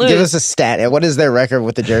and then lose. Give us a stat. What is their record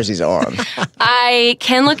with the jerseys on? I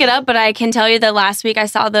can look it up, but I can tell you that last week I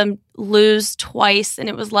saw them lose twice, and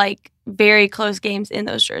it was like very close games in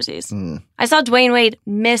those jerseys. I saw Dwayne Wade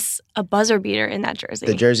miss a buzzer beater in that jersey.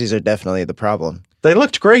 The jerseys are definitely the problem. They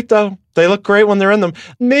looked great, though. They look great when they're in them.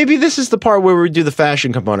 Maybe this is the part where we do the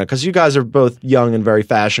fashion component, because you guys are both young and very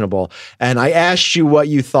fashionable. And I asked you what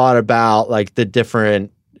you thought about like the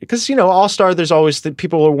different... Because, you know, All-Star, there's always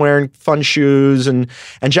people are wearing fun shoes and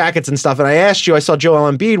jackets and stuff. And I asked you, I saw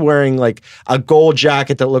Joel Embiid wearing like a gold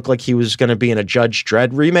jacket that looked like he was going to be in a Judge Dredd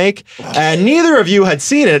remake. And neither of you had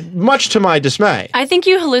seen it, much to my dismay. I think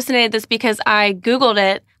you hallucinated this because I Googled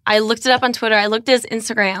it. I looked it up on Twitter. I looked at his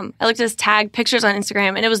Instagram. I looked at his tag pictures on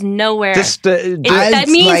Instagram, and it was nowhere. That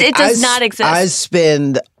means it does not exist. I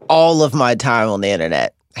spend all of my time on the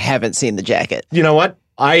internet. haven't seen the jacket. You know what?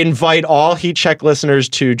 I invite all Heat Check listeners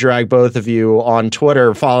to drag both of you on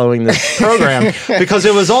Twitter following this program because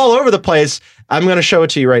it was all over the place. I'm going to show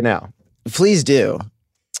it to you right now. Please do.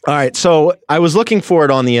 All right. So I was looking for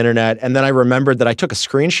it on the internet, and then I remembered that I took a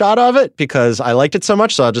screenshot of it because I liked it so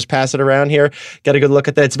much. So I'll just pass it around here. Get a good look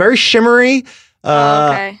at that. It's very shimmery.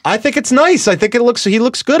 Okay. I think it's nice. I think he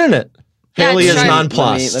looks good in it. Yeah, Haley it's is sharp.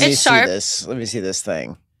 nonplussed. Let me It's see sharp. this. Let me see this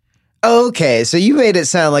thing. Okay, so you made it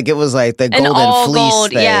sound like it was like the An golden all fleece gold,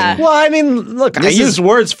 thing. yeah. Well, I mean, look, I This use is-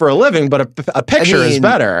 words for a living, but a picture is mean,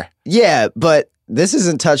 better. Yeah, but this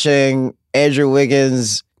isn't touching Andrew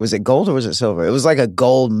Wiggins. Was it gold or was it silver? It was like a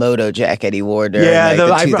gold moto jacket he wore during Yeah, like,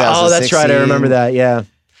 the 2016 that's right. I remember that. Yeah,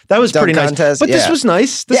 that was dunk pretty nice. contest, But this yeah. was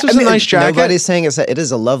nice. This Yeah, was I mean, a nice jacket. Nobody's saying it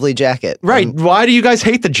is a lovely jacket. Right. Why do you guys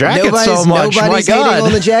hate the jacket so much? My Nobody's God. hating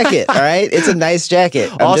on the jacket. All right, it's a nice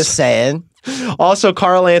jacket. I'm Also- just saying. Also,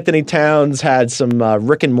 Karl Anthony Towns had some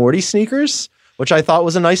Rick and Morty sneakers, which I thought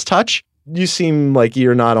was a nice touch. You seem like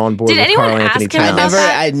you're not on board Did with anyone Karl Anthony ask him Towns. about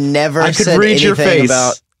that? I never I could said read your anything face.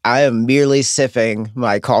 about. I am merely sipping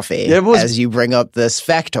my coffee It was- as you bring up this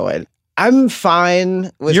factoid. I'm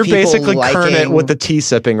fine with You're people basically liking, Kermit with the tea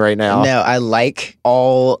sipping right now. No, I like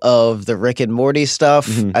all of the Rick and Morty stuff.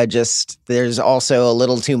 Mm-hmm. There's also a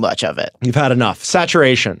little too much of it. You've had enough.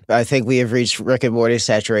 Saturation. I think we have reached Rick and Morty's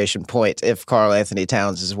saturation point if Karl Anthony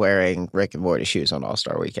Towns is wearing Rick and Morty shoes on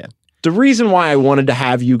All-Star Weekend. The reason why I wanted to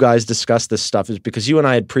have you guys discuss this stuff is because you and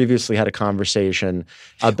I had previously had a conversation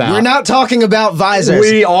about. We're not talking about visors.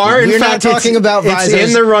 We are. In We're fact, not talking about visors. It's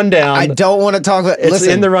in the rundown. I don't want to talk about. It's Listen,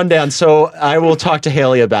 in the rundown, so I will talk to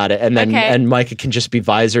Haley about it, and then Okay. and Micah can just be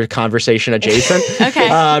visor conversation adjacent.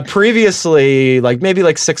 Okay. Previously, maybe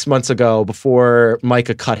 6 months ago, before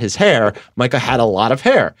Micah cut his hair, Micah had a lot of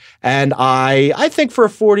hair, and I think for a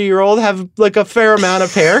 40-year-old have a fair amount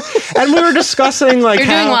of hair, and we were discussing You're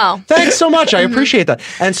how. doing well. Thanks so much. I appreciate that.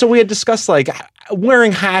 And so we had discussed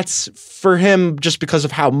wearing hats for him just because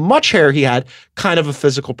of how much hair he had, kind of a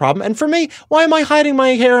physical problem. And for me, why am I hiding my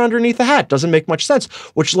hair underneath a hat? Doesn't make much sense,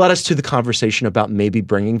 which led us to the conversation about maybe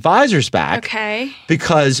bringing visors back. Okay.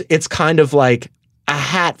 Because it's kind of like a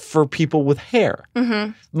hat for people with hair.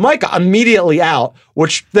 Mm-hmm. Micah immediately out,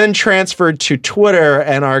 which then transferred to Twitter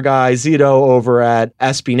and our guy Zito over at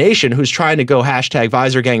SB Nation, who's trying to go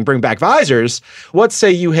 #VisorGang, bring back visors. What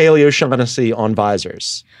say you, Haley O'Shaughnessy, on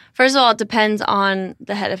visors? First of all, it depends on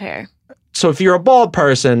the head of hair. So if you're a bald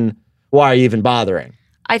person, why are you even bothering?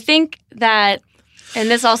 I think that, and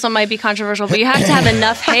this also might be controversial, but you have to have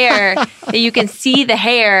enough hair that you can see the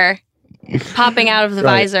hair popping out of the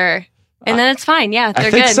Right. visor. And then it's fine. Yeah, they're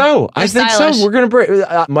I think good. so. I They're think stylish. so. We're going to bring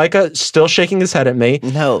Micah still shaking his head at me.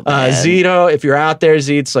 No, man. Zito, if you're out there,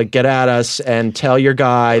 Zeets, get at us and tell your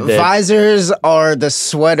guy that visors are the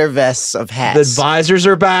sweater vests of the hats. visors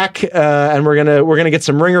are back, and we're gonna get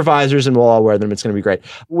some ringer visors, and we'll all wear them. It's gonna be great.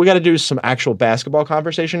 We got to do some actual basketball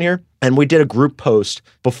conversation here, and we did a group post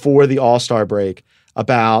before the All-Star break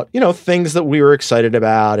about things that we were excited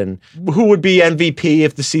about and who would be MVP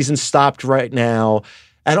if the season stopped right now,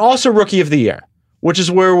 and also Rookie of the Year, which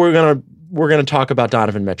is where we're gonna talk about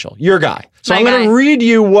Donovan Mitchell, your guy. So My I'm gonna guy. read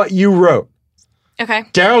you what you wrote. Okay.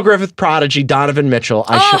 Daryl Griffith prodigy Donovan Mitchell.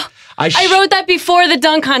 I wrote that before the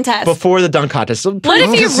dunk contest. before the dunk contest. So What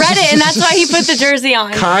if he read it and that's why he put the jersey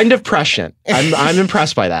on? kind of prescient. I'm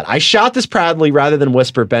impressed by that. I shout this proudly rather than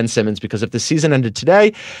whisper Ben Simmons because if the season ended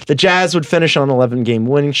today, the Jazz would finish on an 11-game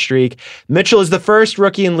winning streak. Mitchell is the first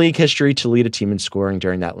rookie in league history to lead a team in scoring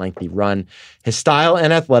during that lengthy run. His style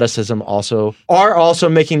and athleticism are also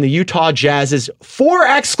making the Utah Jazz's 4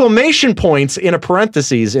 exclamation points in a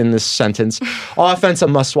parentheses in this sentence offense a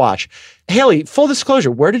must watch. Haley, full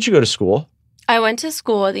disclosure, where did you go to school? I went to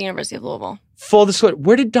school at the University of Louisville. Full disclosure,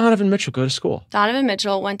 where did Donovan Mitchell go to school? Donovan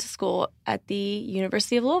Mitchell went to school at the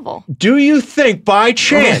University of Louisville. Do you think, by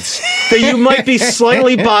chance, that you might be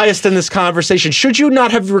slightly biased in this conversation? Should you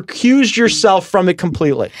not have recused yourself from it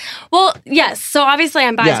completely? Well, yes. So obviously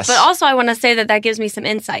I'm biased, Yes. but also I want to say that gives me some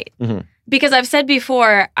insight. Mhm. Because I've said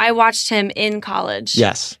before, I watched him in college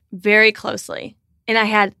Yes. very closely, and I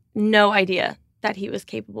had no idea that he was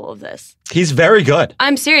capable of this. He's very good.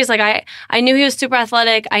 I'm serious. I knew he was super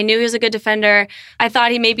athletic. I knew he was a good defender. I thought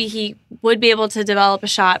he would be able to develop a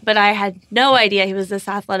shot, but I had no idea he was this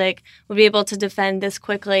athletic, would be able to defend this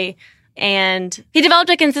quickly. And he developed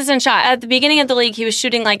a consistent shot. At the beginning of the league, he was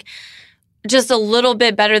shooting just a little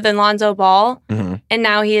bit better than Lonzo Ball, and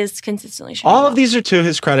now he is consistently shooting. All of these are to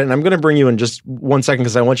his credit, and I'm going to bring you in just 1 second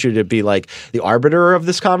because I want you to be like the arbiter of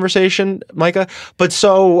this conversation, Micah. But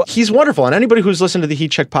so he's wonderful, and anybody who's listened to the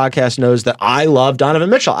Heat Check podcast knows that I love Donovan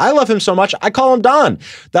Mitchell. I love him so much, I call him Don,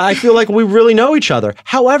 that I feel like we really know each other.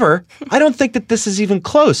 However, I don't think that this is even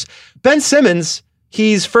close. Ben Simmons,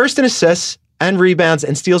 he's first in assists and rebounds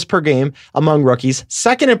and steals per game among rookies,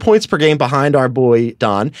 second in points per game behind our boy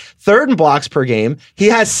Don, third in blocks per game. He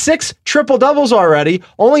has 6 triple-doubles already.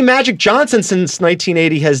 Only Magic Johnson since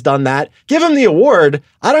 1980 has done that. Give him the award.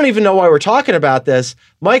 I don't even know why we're talking about this.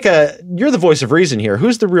 Micah, you're the voice of reason here.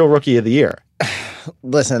 Who's the real rookie of the year?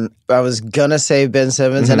 Listen, I was going to say Ben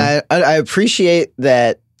Simmons, and I appreciate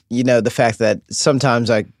that, the fact that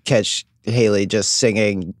sometimes I catch Haley just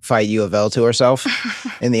singing Fight U of L to herself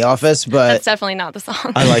in the office, but that's definitely not the song.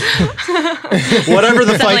 I like whatever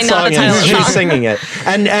the fight song is, she's singing it.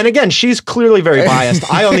 And again, she's clearly very biased.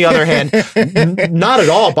 I, on the other hand, not at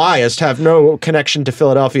all biased, have no connection to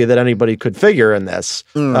Philadelphia that anybody could figure in this,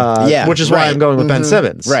 which is why I'm going with Ben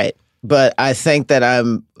Simmons. Right. But I think that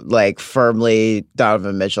I'm like firmly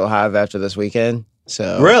Donovan Mitchell hive after this weekend.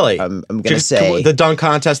 So really, I'm going to say the dunk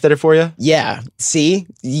contest did it for you. Yeah. See,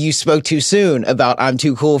 you spoke too soon about I'm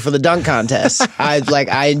too cool for the dunk contest.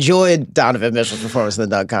 I enjoyed Donovan Mitchell's performance in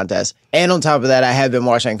the dunk contest, and on top of that, I have been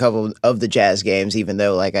watching a couple of the Jazz games. Even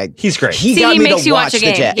though he's great. He makes you watch the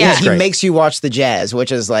Jazz. Yeah, he makes you watch the Jazz,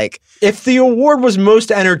 which is like if the award was most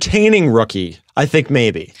entertaining rookie. I think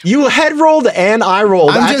maybe. You head rolled and I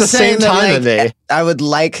rolled at the same time with me. I would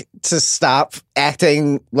like to stop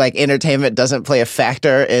acting like entertainment doesn't play a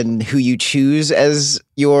factor in who you choose as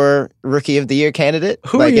your Rookie of the Year candidate.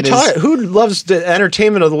 Who loves the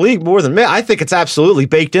entertainment of the league more than me? I think it's absolutely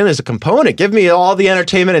baked in as a component. Give me all the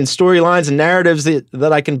entertainment and storylines and narratives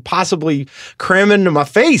that I can possibly cram into my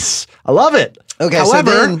face. I love it. Okay,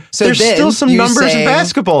 however, there's still some numbers in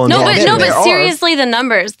basketball involved. But seriously, the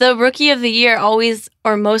numbers. The Rookie of the Year always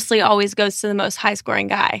or mostly always goes to the most high-scoring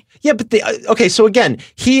guy. Yeah, but so again,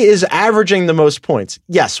 he is averaging the most points.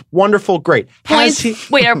 Yes, wonderful, great.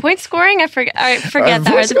 Wait, are points scoring? I forget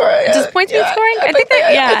that. Does points mean scoring? I think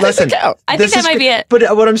that, Listen, I think that might be it.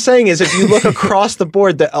 But what I'm saying is, if you look across the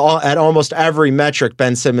board, at almost every metric,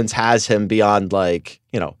 Ben Simmons has him beyond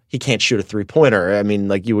he can't shoot a three-pointer. I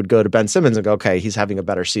mean, you would go to Ben Simmons and go, okay, he's having a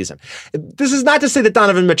better season. This is not to say that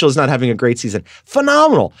Donovan Mitchell is not having a great season.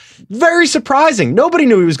 Phenomenal. Very surprising. Nobody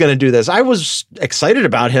knew he was going to do this. I was excited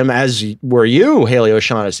about him, as were you, Haley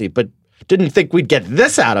O'Shaughnessy, but didn't think we'd get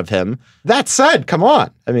this out of him. That said, come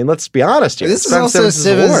on. I mean, let's be honest here. This is also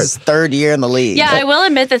Simmons' third year in the league. Yeah, I will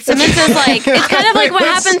admit that Simmons is it's kind of like what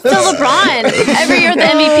happens to LeBron. Every year the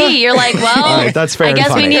MVP, you're like, well, right, that's fair I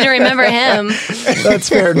guess we need to remember him. That's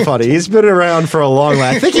fair and funny. He's been around for a long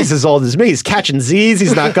time. I think he's as old as me. He's catching Z's.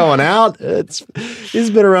 He's not going out.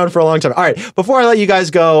 He's been around for a long time. All right, before I let you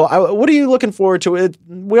guys go, what are you looking forward to?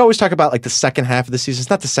 We always talk about the second half of the season.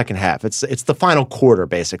 It's not the second half. It's the final quarter,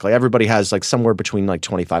 basically. Everybody has somewhere between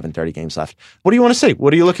 25 and 30 games left. What do you want to see?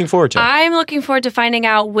 What are you looking forward to? I'm looking forward to finding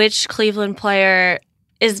out which Cleveland player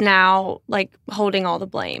is now holding all the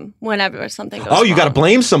blame whenever something goes wrong. You got to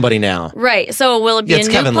blame somebody now. Right. So will it be a new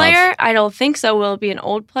Kevin player? Love. I don't think so. Will it be an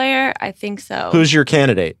old player? I think so. Who's your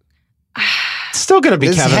candidate? It's still going to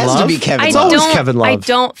be Kevin Love. It has to be Kevin Love. It's always Kevin Love. I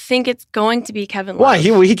don't think it's going to be Kevin Love.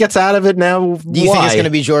 Why? He gets out of it now. Do you think it's going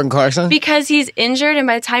to be Jordan Clarkson? Because he's injured, and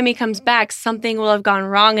by the time he comes back, something will have gone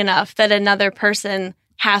wrong enough that another person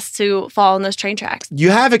has to fall on those train tracks.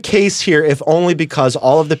 You have a case here, if only because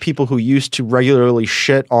all of the people who used to regularly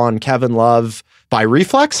shit on Kevin Love by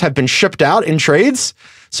reflex have been shipped out in trades.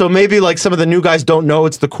 So maybe some of the new guys don't know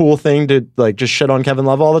it's the cool thing to just shit on Kevin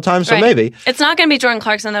Love all the time. So maybe. It's not going to be Jordan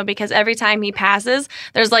Clarkson though, because every time he passes,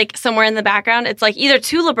 there's somewhere in the background, it's either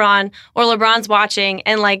to LeBron or LeBron's watching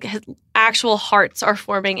and his actual hearts are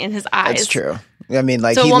forming in his eyes. That's true. I mean,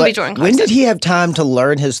 so it won't be Jordan Clarkson. When did he have time to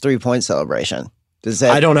learn his 3-point celebration?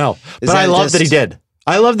 I don't know, but I love that he did.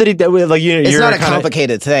 I love that he did. It's not a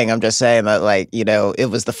complicated thing. I'm just saying that, it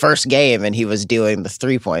was the first game and he was doing the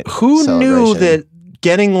 3-point. Who knew that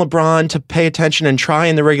getting LeBron to pay attention and try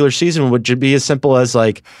in the regular season would be as simple as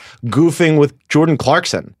goofing with Jordan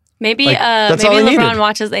Clarkson? Maybe LeBron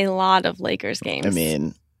watches a lot of Lakers games. I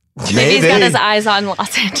mean, maybe he's got his eyes on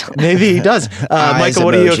Los Angeles. Maybe he does. Micah,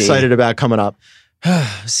 what are you excited about coming up?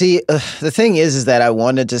 See, the thing is that I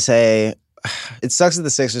wanted to say it sucks that the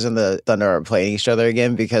Sixers and the Thunder are playing each other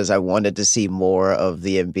again because I wanted to see more of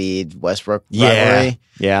the Embiid-Westbrook rivalry.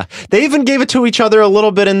 Yeah. They even gave it to each other a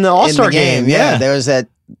little bit in the All-Star game. Yeah, there was that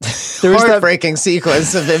heartbreaking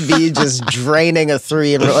sequence of him just draining a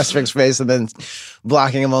three in Westbrook's face and then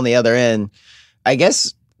blocking him on the other end. I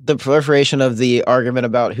guess the proliferation of the argument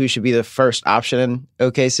about who should be the first option in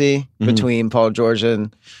OKC between Paul George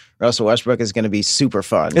and Russell Westbrook is going to be super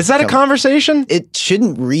fun. Is that a conversation? It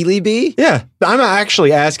shouldn't really be. Yeah. I'm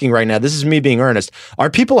actually asking right now. This is me being earnest.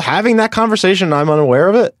 Are people having that conversation and I'm unaware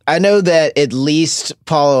of it? I know that at least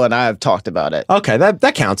Paulo and I have talked about it. Okay,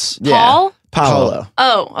 that counts. Paul? Paulo.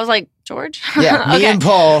 Oh, I was like, George? Yeah, me Okay. and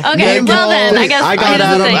Paul. Okay, Me and well Paul. then, I guess I got here's the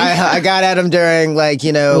Adam. thing. I got at him during, like,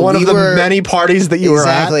 you know, One of the many parties that you were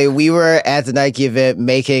at. Exactly. We were at the Nike event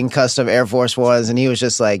making custom Air Force Ones, and he was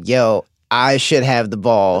just like, yo, I should have the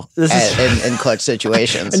ball in clutch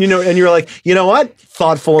situations. And and you're like, you know what?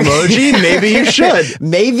 Thoughtful emoji. Maybe you should.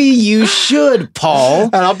 Maybe you should, Paul.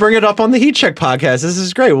 And I'll bring it up on the Heat Check podcast. This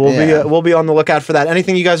is great. We'll be on the lookout for that.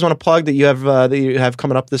 Anything you guys want to plug that you have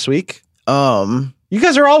coming up this week? You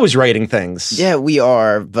guys are always writing things. Yeah, we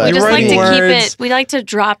are, but We just like to words. keep it. We like to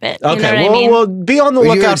drop it. Okay, You know what I mean? well, be on the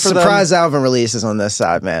lookout for them. surprise album releases on this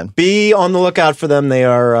side, man. Be on the lookout for them. They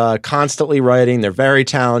are constantly writing. They're very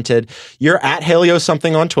talented. You're at Halio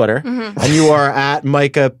something on Twitter, and you are at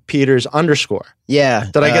Micah Peters _ Yeah.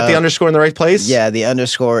 Did I get the underscore in the right place? Yeah, the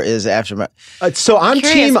underscore is after my. So I am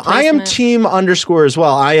Curious team underscore as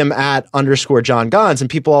well. I am at _ John Gons, and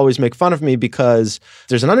people always make fun of me because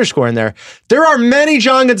there's an underscore in there. There are many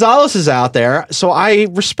John Gonzalez's out there, so I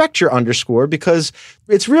respect your underscore because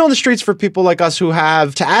it's real in the streets for people like us who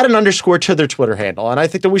have to add an underscore to their Twitter handle, and I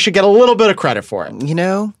think that we should get a little bit of credit for it. You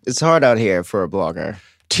know, it's hard out here for a blogger.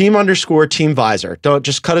 Team _ Team Visor. Don't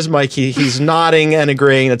just cut his mic. He's nodding and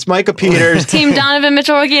agreeing. It's Micah Peters. Team Donovan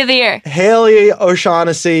Mitchell Rookie of the Year. Haley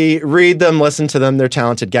O'Shaughnessy. Read them, listen to them. They're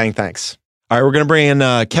talented. Gang, thanks. All right, we're going to bring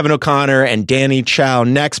in Kevin O'Connor and Danny Chau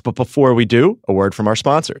next. But before we do, a word from our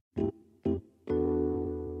sponsor.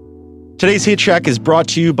 Today's Heat Check is brought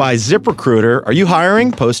to you by ZipRecruiter. Are you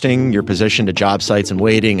hiring? Posting your position to job sites and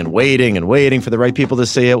waiting for the right people to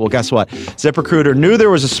see it? Well, guess what? ZipRecruiter knew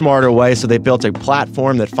there was a smarter way, so they built a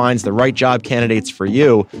platform that finds the right job candidates for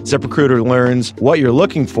you. ZipRecruiter learns what you're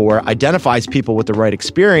looking for, identifies people with the right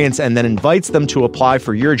experience, and then invites them to apply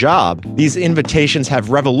for your job. These invitations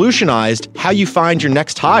have revolutionized how you find your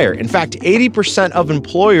next hire. In fact, 80% of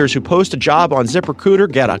employers who post a job on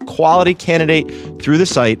ZipRecruiter get a quality candidate through the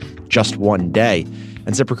site just one day.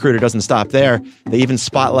 And ZipRecruiter doesn't stop there. They even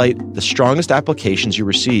spotlight the strongest applications you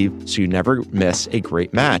receive so you never miss a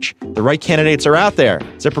great match. The right candidates are out there.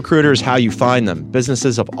 ZipRecruiter is how you find them.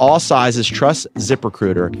 Businesses of all sizes trust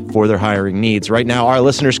ZipRecruiter for their hiring needs. Right now, our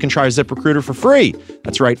listeners can try ZipRecruiter for free.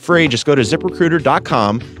 That's right, free. Just go to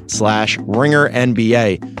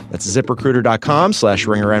ZipRecruiter.com/RingerNBA. That's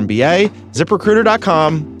ZipRecruiter.com/RingerNBA.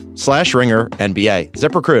 ZipRecruiter.com/RingerNBA.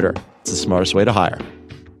 ZipRecruiter. It's the smartest way to hire.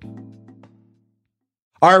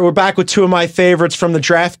 All right, we're back with two of my favorites from the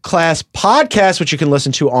Draft Class podcast, which you can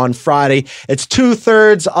listen to on Friday. It's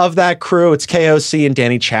 2/3 of that crew. It's KOC and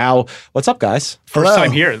Danny Chau. What's up, guys? First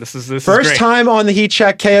time here. This is First great. time on the Heat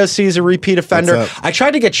Check. KOC is a repeat offender. I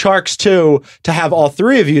tried to get Charks, too, to have all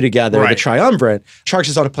three of you together, the triumvirate. Charks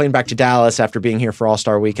is on a plane back to Dallas after being here for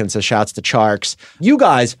All-Star Weekend, so shouts to Charks. You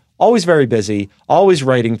guys, always very busy, always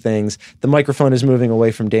writing things. The microphone is moving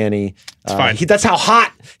away from Danny. It's fine. That's how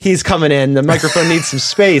hot he's coming in. The microphone needs some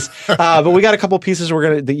space. But we got a couple pieces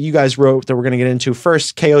that you guys wrote that we're going to get into.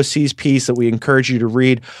 First, KOC's piece that we encourage you to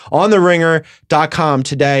read on theringer.com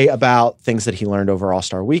today about things that he learned over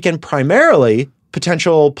All-Star Weekend, primarily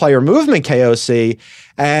potential player movement, KOC,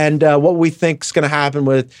 and what we think is going to happen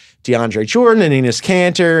with DeAndre Jordan and Enes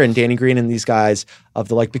Kanter and Danny Green and these guys of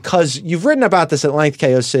the like, because you've written about this at length,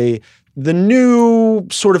 KOC, the new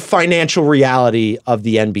sort of financial reality of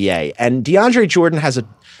the NBA. And DeAndre Jordan has a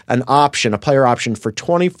player option for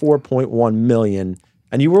 $24.1 million.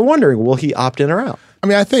 And you were wondering, will he opt in or out? I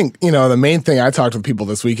mean, I think, the main thing I talked with people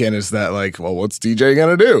this weekend is that, what's DJ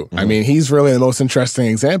going to do? Mm-hmm. I mean, he's really the most interesting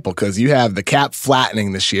example because you have the cap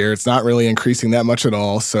flattening this year. It's not really increasing that much at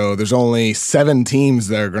all. So there's only 7 teams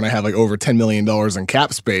that are going to have over $10 million in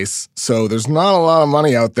cap space. So there's not a lot of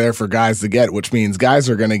money out there for guys to get, which means guys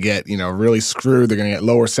are going to get, really screwed. They're going to get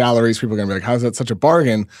lower salaries. People are going to be like, how's that such a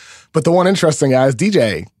bargain? But the one interesting guy is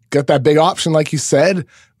DJ. Got that big option, like you said.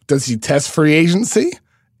 Does he test free agency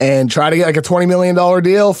and try to get a $20 million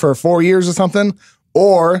deal for 4 years or something,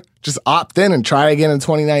 or just opt in and try again in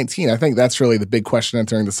 2019? I think that's really the big question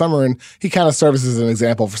entering the summer, and he kind of serves as an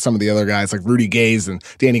example for some of the other guys like Rudy Gays and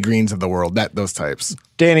Danny Greens of the world, those types.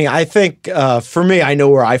 Danny, I think for me, I know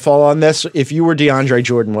where I fall on this. If you were DeAndre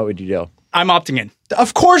Jordan, what would you do? I'm opting in.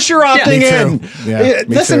 Of course you're opting in. Yeah,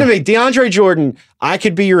 Listen to me, DeAndre Jordan, I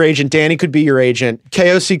could be your agent. Danny could be your agent.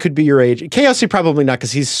 KOC could be your agent. KOC probably not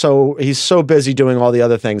because he's so busy doing all the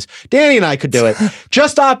other things. Danny and I could do it.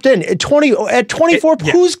 Just opt in. At 24,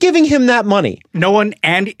 who's giving him that money? No one,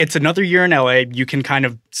 and it's another year in LA. You can kind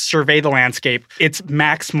of survey the landscape. It's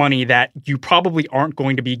max money that you probably aren't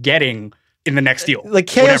going to be getting in the next deal. Like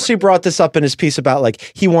KOC brought this up in his piece about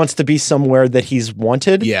like he wants to be somewhere that he's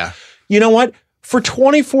wanted. Yeah. You know what? For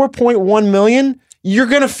 $24.1 million, you're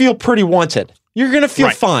going to feel pretty wanted. You're going to feel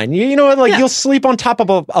fine. You know what? Like you'll sleep on top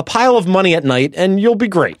of a pile of money at night and you'll be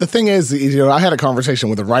great. The thing is, I had a conversation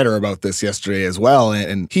with a writer about this yesterday as well.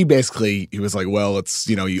 And he was like, well, it's,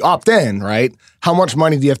 you opt in, right? How much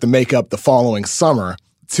money do you have to make up the following summer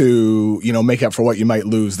to, make up for what you might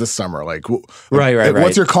lose this summer? Like, right.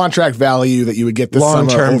 What's your contract value that you would get this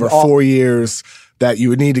summer over 4 years that you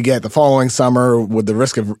would need to get the following summer with the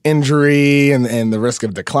risk of injury and the risk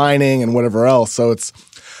of declining and whatever else? So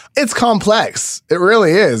it's complex. It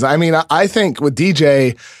really is. I mean, I think with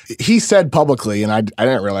DJ, he said publicly, and I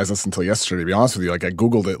didn't realize this until yesterday, to be honest with you. Like, I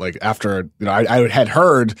Googled it, like, after, I had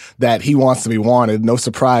heard that he wants to be wanted. No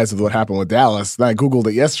surprise with what happened with Dallas. Then I Googled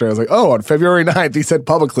it yesterday. I was like, oh, on February 9th, he said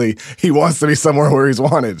publicly he wants to be somewhere where he's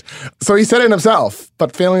wanted. So he said it himself,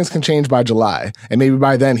 but feelings can change by July. And maybe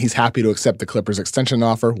by then, he's happy to accept the Clippers extension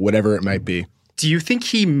offer, whatever it might be. Do you think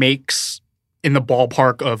he makes in the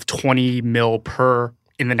ballpark of $20 million per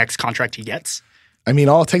in the next contract he gets? I mean,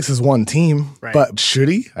 all it takes is one team, but should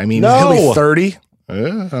he? I mean, he'll be 30. I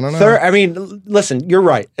don't know. I mean, listen, you're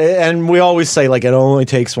right. And we always say, like, it only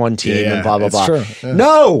takes one team and blah, blah, blah. True. Yeah.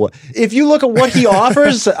 No. If you look at what he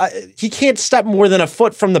offers, he can't step more than a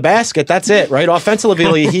foot from the basket. That's it, right?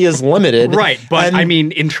 Offensively, he is limited. Right. But, I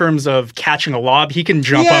mean, in terms of catching a lob, he can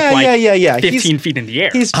jump up like 15 feet in the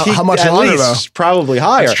air. How much longer, though? Probably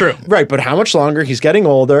higher. That's true. Right, but how much longer? He's getting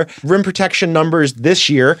older. Rim protection numbers this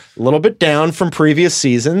year, a little bit down from previous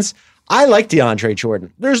seasons. I like DeAndre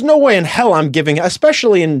Jordan. There's no way in hell I'm giving,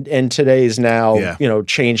 especially in today's now,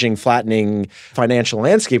 changing, flattening financial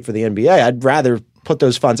landscape for the NBA. I'd rather put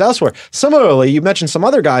those funds elsewhere. Similarly, you mentioned some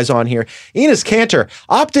other guys on here. Enes Kanter,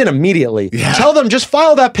 opt in immediately. Yeah. Tell them just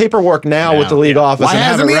file that paperwork now with the league office. Why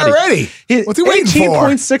hasn't he already? What's he waiting for?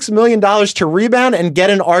 $18.6 million to rebound and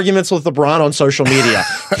get in arguments with LeBron on social media.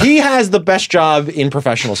 He has the best job in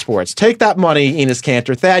professional sports. Take that money, Enes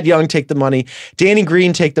Kanter. Thad Young, take the money. Danny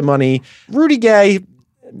Green, take the money. Rudy Gay,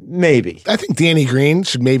 maybe. I think Danny Green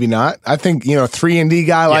should maybe not. I think, 3-and-D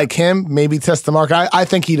guy like him, maybe test the mark. I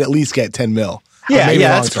think he'd at least get $10 million. Yeah,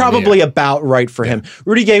 that's probably about right for him.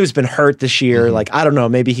 Rudy Gay has been hurt this year. Mm-hmm. Like, I don't know,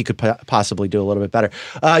 maybe he could possibly do a little bit better.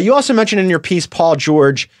 You also mentioned in your piece, Paul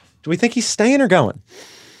George. Do we think he's staying or going?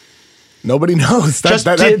 Nobody knows.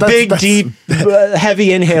 Deep,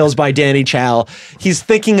 heavy inhales by Danny Chau. He's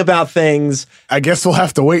thinking about things. I guess we'll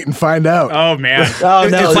have to wait and find out. Oh, man. Oh,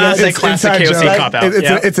 no. Classic KOC cop-out.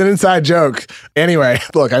 It's an inside joke. Anyway,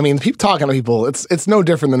 look, I mean, talking to people, it's no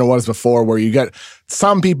different than it was before, where you get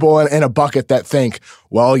some people in a bucket that think,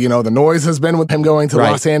 well, the noise has been with him going to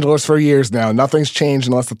Los Angeles for years now. Nothing's changed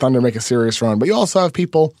unless the Thunder make a serious run. But you also have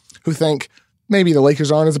people who think, maybe the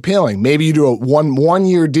Lakers aren't as appealing. Maybe you do a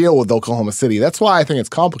one-year deal with Oklahoma City. That's why I think it's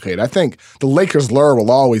complicated. I think the Lakers' lure will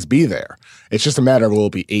always be there. It's just a matter of will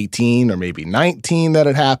it be 18 or maybe 19 that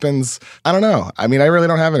it happens? I don't know. I mean, I really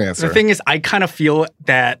don't have an answer. The thing is, I kind of feel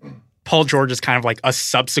that Paul George is kind of like a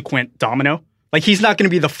subsequent domino. Like, he's not going to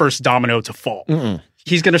be the first domino to fall. Mm-mm.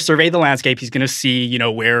 He's going to survey the landscape. He's going to see,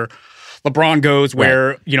 where LeBron goes,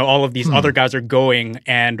 where, all of these other guys are going,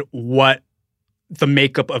 and what the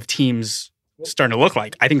makeup of teams starting to look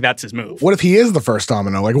like. I think that's his move. What if he is the first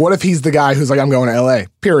domino? Like, what if he's the guy who's like, I'm going to LA,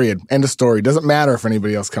 period, end of story. Doesn't matter if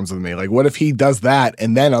anybody else comes with me. Like, what if he does that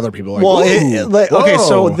and then other people are like, okay,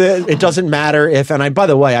 so it doesn't matter if, and by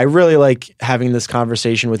the way, I really like having this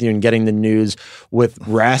conversation with you and getting the news with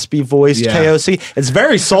raspy voiced KOC. It's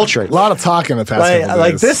very sultry. A lot of talk in the past couple days.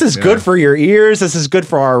 Like, this is good for your ears. This is good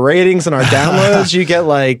for our ratings and our downloads. You get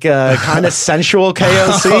like kind of sensual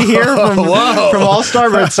KOC here from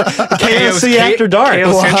All-Star, but it's KOC After Dark.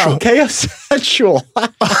 KO Sensual.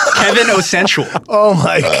 Kevin O'Sensual. Oh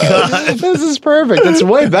my God. This is perfect. It's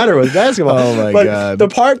way better with basketball. Oh my God. The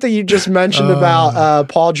part that you just mentioned about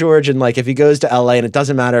Paul George and like if he goes to LA and it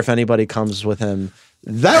doesn't matter if anybody comes with him,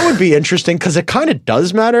 that would be interesting because it kind of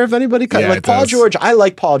does matter if anybody comes. Like Paul George, I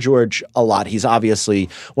like Paul George a lot. He's obviously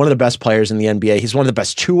one of the best players in the NBA. He's one of the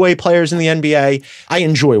best two-way players in the NBA. I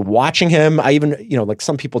enjoy watching him. I even, like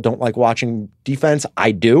some people don't like watching defense.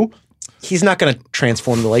 I do. he's not going to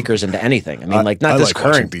transform the Lakers into anything. I mean, not I this like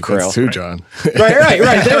watching current defense crew. too, John. Right.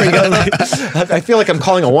 There we go. I feel like I'm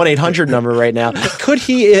calling a 1-800 number right now. Could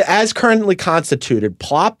he, as currently constituted,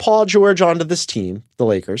 plop Paul George onto this team, the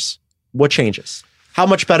Lakers? What changes? How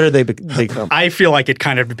much better they become? I feel like it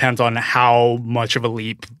kind of depends on how much of a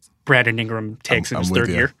leap Brandon Ingram takes in his third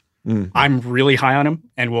year. I'm really high on him,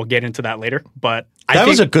 and we'll get into that later. But that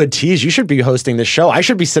was a good tease. You should be hosting this show. I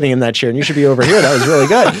should be sitting in that chair, and you should be over here. That was really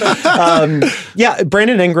good.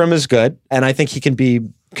 Brandon Ingram is good, and I think he can be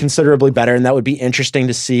considerably better, and that would be interesting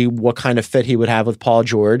to see what kind of fit he would have with Paul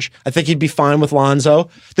George. I think he'd be fine with Lonzo.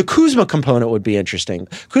 The Kuzma component would be interesting.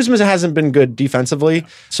 Kuzma hasn't been good defensively,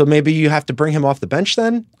 so maybe you have to bring him off the bench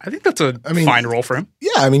then? I think that's a fine role for him.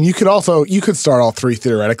 Yeah, I mean, you could start all three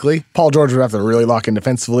theoretically. Paul George would have to really lock in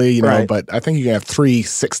defensively, you know, but I think you can have 3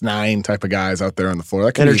 6'9" type of guys out there on the floor.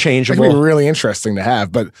 That could interchangeable. That could be really interesting to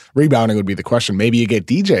have, but rebounding would be the question. Maybe you get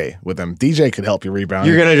DJ with him. DJ could help you rebound.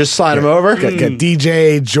 You're going to just slide him over? Get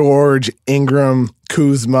DJ, George, Ingram,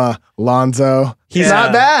 Kuzma, Lonzo. He's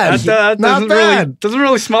not bad. Doesn't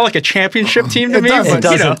really smell like a championship team to me.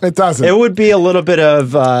 It doesn't. It would be a little bit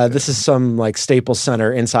of this is some like Staples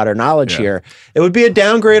Center insider knowledge here. It would be a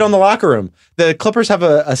downgrade on the locker room. The Clippers have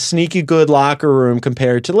a sneaky good locker room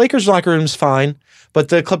compared to the Lakers' locker room's fine. But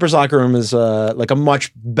the Clippers locker room is like a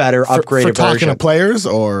much better upgraded for talking version. to players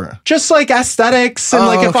or just like aesthetics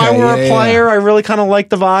and if I were a player, I really kind of like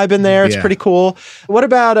the vibe in there. It's pretty cool. What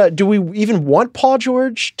about do we even want Paul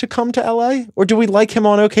George to come to LA, or do we like him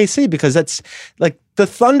on OKC because that's like the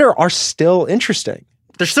Thunder are still interesting.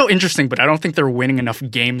 They're still interesting, but I don't think they're winning enough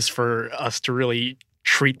games for us to really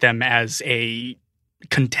treat them as a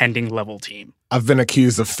contending level team. I've been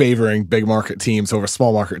accused of favoring big market teams over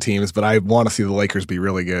small market teams, but I want to see the Lakers be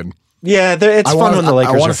really good. Yeah, it's fun when the Lakers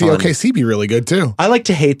are fun. I want to see OKC be really good too. I like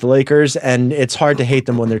to hate the Lakers, and it's hard to hate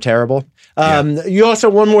them when they're terrible. You also,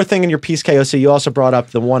 one more thing in your piece, KOC, you also brought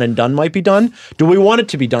up the one and done might be done. Do we want it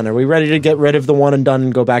to be done? Are we ready to get rid of the one and done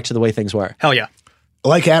and go back to the way things were? Hell yeah.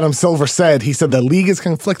 Like Adam Silver said, he said the league is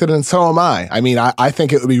conflicted and so am I. I mean, I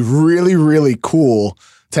think it would be really, really cool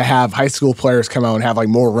to have high school players come out and have like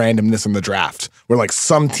more randomness in the draft, where like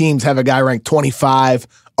some teams have a guy ranked 25,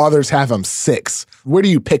 others have him 6. Where do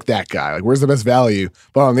you pick that guy? Like, where's the best value?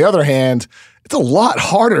 But on the other hand, it's a lot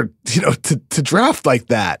harder, to draft like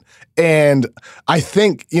that. And I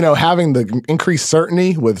think, having the increased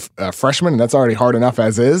certainty with freshmen, and that's already hard enough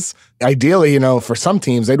as is. Ideally, for some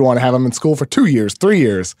teams, they'd want to have them in school for 2 years, 3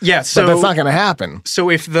 years. Yeah, but that's not going to happen. So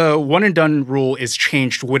if the one and done rule is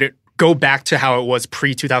changed, would it go back to how it was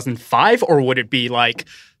pre-2005, or would it be like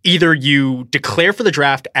either you declare for the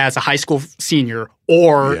draft as a high school senior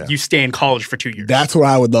or you stay in college for 2 years? That's what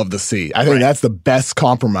I would love to see. I think that's the best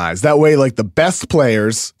compromise. That way, like the best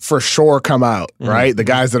players for sure come out, right? The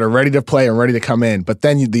guys that are ready to play and ready to come in. But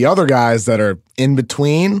then the other guys that are in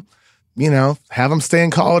between, have them stay in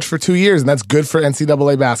college for 2 years. And that's good for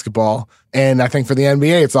NCAA basketball. And I think for the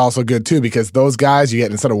NBA, it's also good too, because those guys you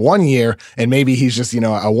get instead of 1 year, and maybe he's just,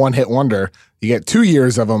 a one-hit wonder, you get 2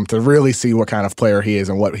 years of him to really see what kind of player he is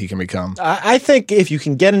and what he can become. I think if you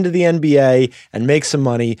can get into the NBA and make some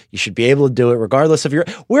money, you should be able to do it regardless of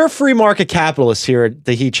we're free market capitalists here at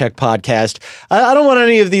the Heat Check podcast. I don't want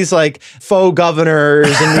any of these like faux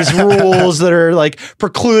governors and these rules that are like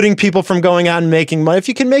precluding people from going out and making money. If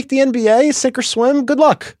you can make the NBA sink or swim, good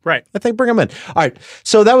luck. Right. I think bring them in. All right.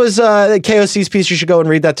 So that was KOC's piece. You should go and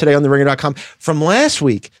read that today on theringer.com. From last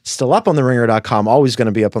week, still up on theringer.com, always going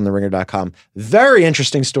to be up on theringer.com. Very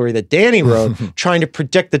interesting story that Danny wrote trying to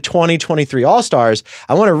predict the 2023 All-Stars.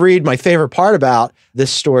 I want to read my favorite part about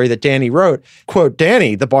this story that Danny wrote. Quote,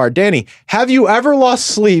 Danny, the bard, Danny, have you ever lost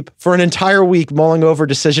sleep for an entire week mulling over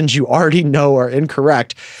decisions you already know are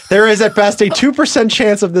incorrect? There is at best a 2%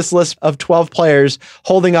 chance of this list of 12 players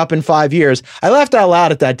holding up in 5 years. I laughed out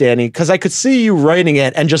loud at that, Danny, because I could see you writing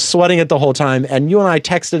it and just sweating it the whole time. And you and I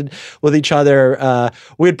texted with each other.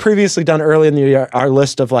 We had previously done early in the year our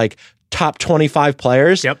list of like top 25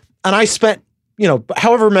 players. Yep. And I spent,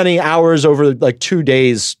 however many hours over like 2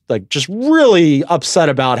 days, like just really upset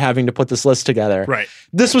about having to put this list together. Right.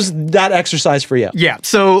 This was that exercise for you. Yeah.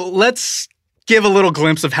 So let's give a little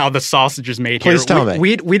glimpse of how the sausage is made here. Please tell me.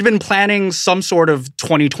 We'd been planning some sort of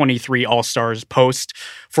 2023 All-Stars post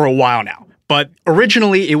for a while now. But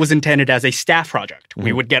originally, it was intended as a staff project.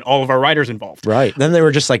 We would get all of our writers involved. Right. Then they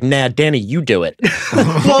were just like, nah, Danny, you do it.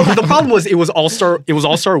 Well, the problem was it was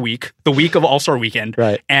All-Star Week, the week of All-Star Weekend.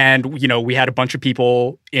 Right. And, we had a bunch of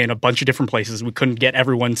people in a bunch of different places. We couldn't get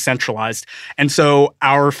everyone centralized. And so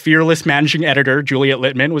our fearless managing editor, Juliet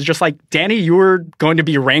Littman, was just like, Danny, you were going to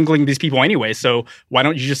be wrangling these people anyway, so why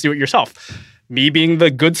don't you just do it yourself? me being the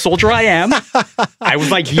good soldier I am, I was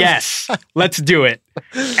like, yes, let's do it.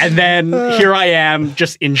 And then here I am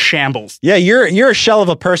just in shambles. Yeah, you're a shell of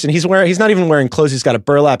a person. He's not even wearing clothes. He's got a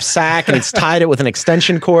burlap sack and he's tied it with an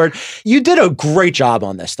extension cord. You did a great job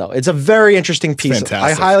on this, though. It's a very interesting piece. Fantastic.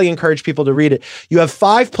 I highly encourage people to read it. You have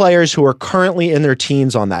 5 players who are currently in their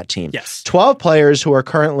teens on that team. Yes. 12 players who are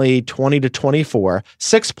currently 20 to 24,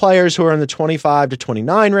 6 players who are in the 25 to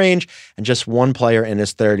 29 range, and just 1 player in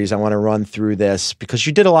his 30s. I want to run through this because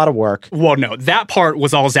you did a lot of work. Well, no, that part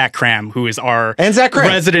was all Zach Cram, who is our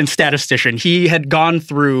resident statistician. He had gone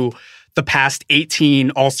through the past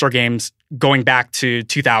 18 All-Star games going back to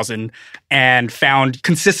 2000 and found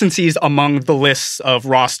consistencies among the lists of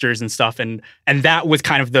rosters and stuff. And that was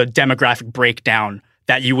kind of the demographic breakdown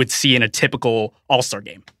that you would see in a typical All-Star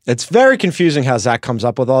game. It's very confusing how Zach comes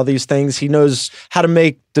up with all these things. He knows how to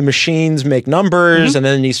make the machines make numbers, and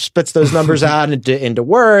then he spits those numbers out into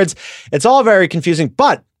words. It's all very confusing,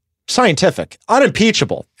 but scientific,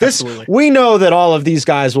 unimpeachable. We know that all of these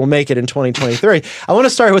guys will make it in 2023. I want to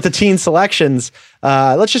start with the teen selections.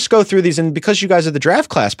 Let's just go through these. And because you guys are the draft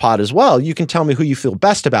class pod as well, you can tell me who you feel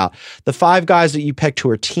best about. The 5 guys that you picked who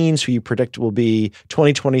are teens, who you predict will be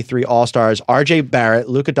 2023 All-Stars: RJ Barrett,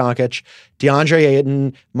 Luka Doncic, DeAndre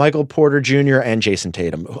Ayton, Michael Porter Jr., and Jason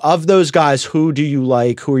Tatum. Of those guys, who do you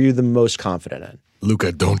like? Who are you the most confident in?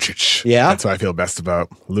 Luka Doncic. Yeah? That's what I feel best about.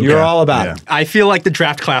 Luka. You're all about him. I feel like the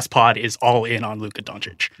draft class pod is all in on Luka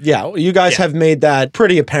Doncic. Yeah, you guys have made that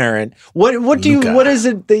pretty apparent. What is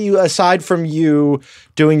it that you, aside from you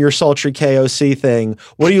doing your sultry KOC thing,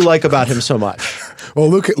 what do you like about him so much? Well,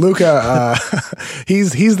 Luka,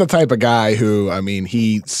 he's the type of guy who, I mean,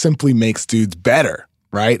 he simply makes dudes better.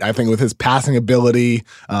 Right? I think with his passing ability,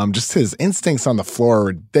 just his instincts on the floor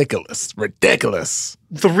are ridiculous.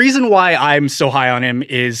 The reason why I'm so high on him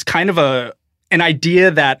is kind of an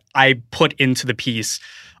idea that I put into the piece.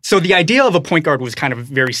 So the idea of a point guard was kind of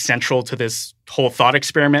very central to this whole thought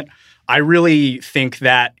experiment. I really think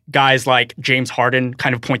that guys like James Harden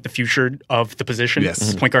kind of point the future of the position,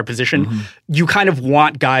 point guard position. Mm-hmm. You kind of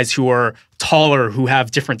want guys who are taller, who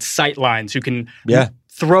have different sight lines, who can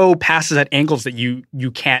throw passes at angles that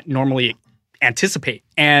you can't normally anticipate.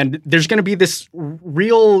 And there's going to be this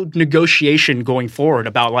real negotiation going forward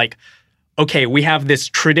about like, okay, we have this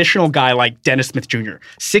traditional guy like Dennis Smith Jr.,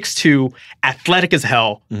 6'2", athletic as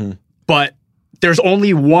hell, but there's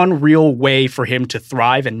only one real way for him to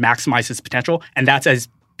thrive and maximize his potential, and that's as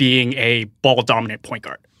being a ball-dominant point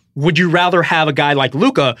guard. Would you rather have a guy like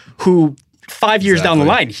Luka who 5 years down the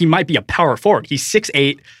line, he might be a power forward. He's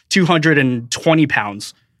 6'8", 220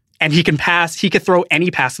 pounds, and he can pass. He could throw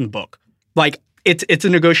any pass in the book. Like, it's a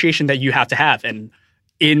negotiation that you have to have. And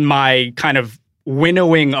in my kind of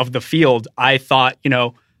winnowing of the field, I thought,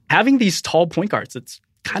 having these tall point guards, it's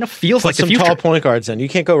kind of feels like the future. Tall point guards in. You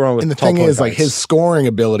can't go wrong with and the tall thing point is, guards. like, his scoring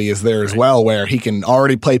ability is there as well, where he can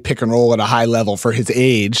already play pick and roll at a high level for his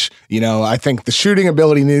age. I think the shooting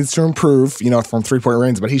ability needs to improve, from 3-point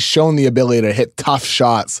range, but he's shown the ability to hit tough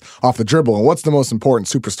shots off the dribble. And what's the most important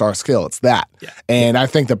superstar skill? It's that. Yeah. And I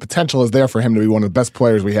think the potential is there for him to be one of the best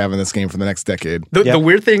players we have in this game for the next decade. The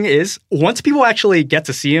weird thing is, once people actually get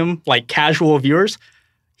to see him, like casual viewers,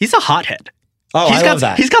 he's a hothead. Oh, I love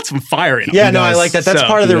that. He's got some fire in him. Yeah, no, I like that. That's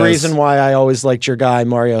part of the reason why I always liked your guy,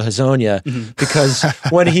 Mario Hezonja, because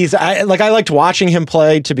when I liked watching him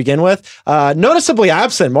play to begin with. Noticeably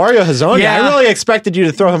absent, Mario Hezonja. Yeah. I really expected you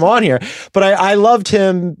to throw him on here, but I loved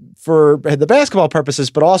him for the basketball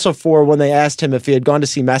purposes, but also for when they asked him if he had gone to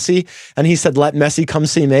see Messi, and he said, let Messi come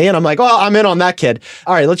see me. And I'm like, well, I'm in on that kid.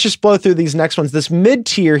 All right, let's just blow through these next ones. This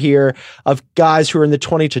mid-tier here of guys who are in the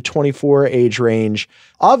 20 to 24 age range.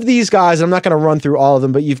 Of these guys, I'm not going to run through all of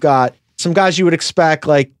them, but you've got some guys you would expect,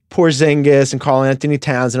 like Porzingis and Karl Anthony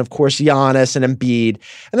Towns, and of course Giannis and Embiid,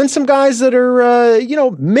 and then some guys that are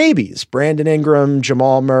maybes: Brandon Ingram,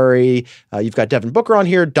 Jamal Murray. You've got Devin Booker on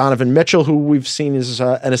here, Donovan Mitchell, who we've seen is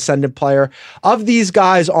an ascendant player. Of these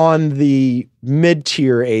guys on the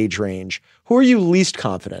mid-tier age range, who are you least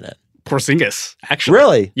confident in? Porzingis, actually.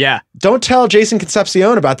 Really? Yeah. Don't tell Jason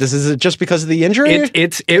Concepcion about this. Is it just because of the injury?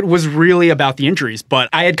 It was really about the injuries, but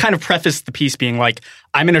I had kind of prefaced the piece being like,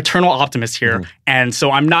 I'm an eternal optimist here, and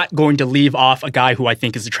so I'm not going to leave off a guy who I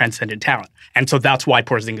think is a transcendent talent. And so that's why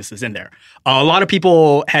Porzingis is in there. A lot of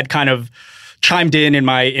people had kind of chimed in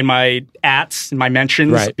my ats, in my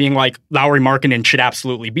mentions, being like, Lauri Markkanen should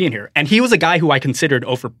absolutely be in here. And he was a guy who I considered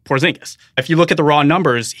over Porzingis. If you look at the raw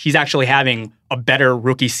numbers, he's actually having a better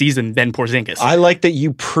rookie season than Porzingis. I like that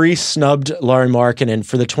you pre-snubbed Lauri Markkanen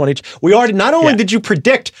for the 20. We already not only did you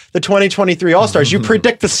predict the 2023 All-Stars, you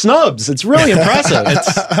predict the snubs. It's really impressive.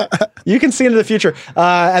 You can see into the future.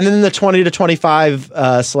 And then the 20 to 25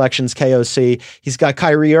 selections, KOC. He's got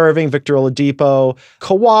Kyrie Irving, Victor Oladipo,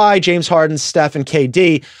 Kawhi, James Harden, Steph, and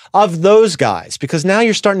KD. Of those guys, because now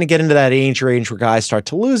you're starting to get into that age range where guys start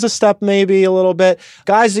to lose a step maybe a little bit.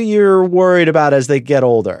 Guys that you're worried about as they get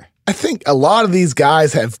older. I think a lot of these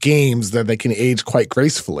guys have games that they can age quite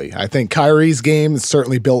gracefully. I think Kyrie's game is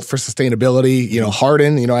certainly built for sustainability.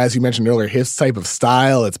 Harden, as you mentioned earlier, his type of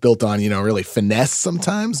style, it's built on, really finesse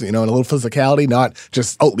sometimes, and a little physicality, not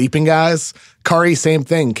just out-leaping guys. Curry, same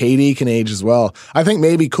thing. KD can age as well. I think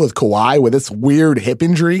maybe with Kawhi, with this weird hip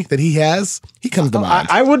injury that he has, he comes to mind.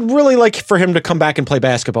 I would really like for him to come back and play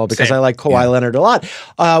basketball because I like Kawhi Leonard a lot.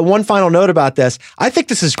 One final note about this. I think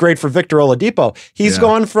this is great for Victor Oladipo. He's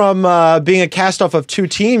gone from being a cast-off of two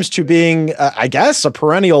teams to being, I guess, a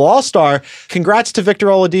perennial all-star. Congrats to Victor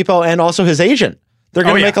Oladipo and also his agent. They're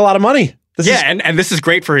going to make a lot of money. And this is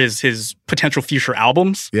great for his potential future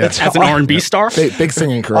albums as an awesome. R&B star. Big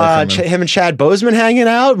singing career. Him and Chad Boseman hanging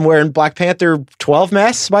out and wearing Black Panther 12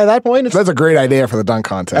 masks by that point. That's a great idea for the dunk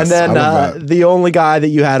contest. And then the only guy that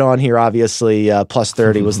you had on here, obviously, plus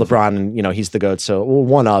 30 was LeBron, and he's the GOAT. So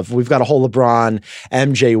we've got a whole LeBron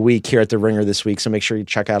MJ week here at the Ringer this week. So make sure you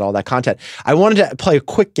check out all that content. I wanted to play a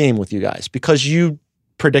quick game with you guys because you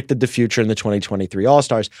predicted the future in the 2023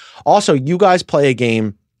 All-Stars. Also, you guys play a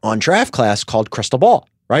game on Draft Class called Crystal Ball,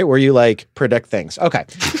 right? Where you predict things. Okay.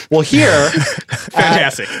 Well, here,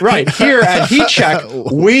 fantastic. Here at Heat Check,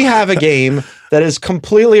 we have a game that is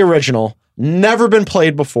completely original, never been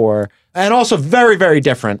played before, and also very, very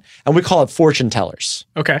different. And we call it Fortune Tellers.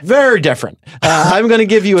 Okay. Very different. I'm going to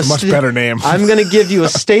give you a much better name. I'm going to give you a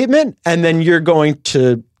statement, and then you're going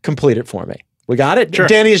to complete it for me. We got it? Sure.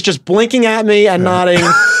 Danny is just blinking at me and nodding.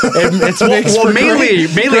 Mainly,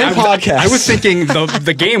 podcast. I was thinking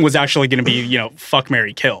the game was actually going to be, fuck,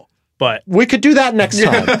 marry, kill. But we could do that next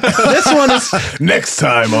time. This one is next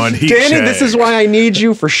time on Heat Danny, Check. this is why I need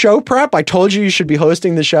you for show prep. I told you should be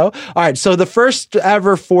hosting the show. All right, so the first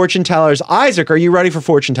ever Fortune Tellers. Isaac, are you ready for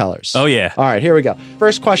Fortune Tellers? Oh, yeah. All right, here we go.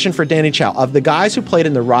 First question for Danny Chau. Of the guys who played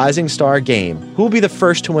in the Rising Star game, who will be the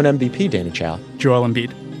first to win MVP, Danny Chau? Joel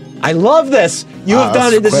Embiid. I love this. You have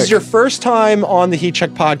done it. This quick. is your first time on the Heat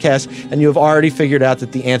Check podcast, and you have already figured out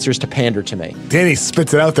that the answer is to pander to me. Danny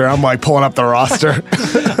spits it out there. I'm pulling up the roster.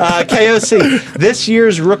 KOC, this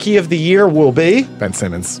year's Rookie of the Year will be? Ben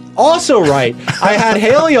Simmons. Also right. I had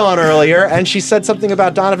Haley on earlier, and she said something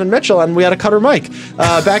about Donovan Mitchell, and we had to cut her mic.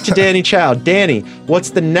 Back to Danny Chau. Danny,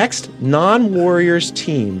 what's the next non-Warriors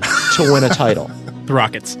team to win a title? The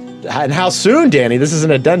Rockets. And how soon, Danny? This is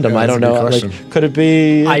an addendum. I don't know. Could it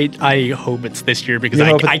be? I hope it's this year because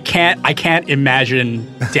I can't imagine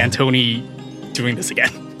D'Antoni doing this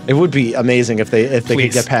again. It would be amazing if they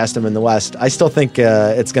could get past him in the West. I still think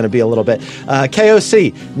it's going to be a little bit.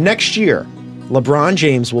 KOC, next year, LeBron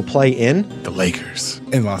James will play in the Lakers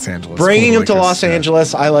in Los Angeles. Bringing him to Los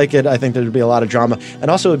Angeles. I like it. I think there'd be a lot of drama.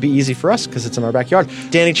 And also it would be easy for us because it's in our backyard.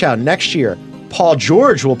 Danny Chau, next year, Paul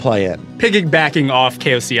George will play in. Piggybacking off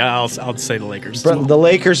KOC, I'll say the Lakers. The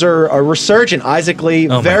Lakers are resurgent. Isaac Lee,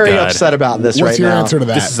 very upset about this What's right now. What's your answer to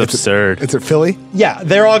that? This is absurd. Is it Philly? Yeah,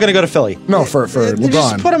 they're all going to go to Philly. No, for LeBron.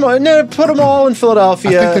 Just put them all in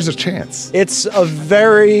Philadelphia. I think there's a chance. It's a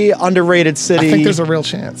very underrated city. I think there's a real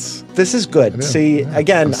chance. This is good. See,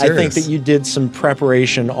 again, I think that you did some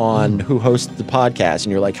preparation on who hosts the podcast,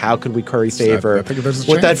 and you're like, how could we curry favor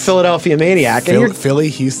with that Philadelphia maniac? Philly,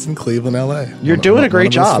 Houston, Cleveland, LA. You're doing a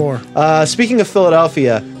great job. Speaking of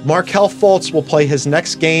Philadelphia, Markelle Fultz will play his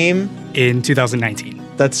next game in 2019.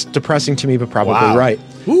 That's depressing to me, but probably right.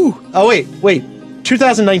 Ooh. Oh, wait.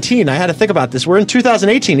 2019. I had to think about this. We're in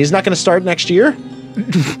 2018. He's not going to start next year?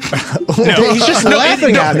 No. He's just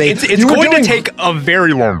laughing at me. It's going to take a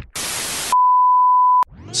very long.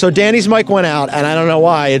 So Danny's mic went out, and I don't know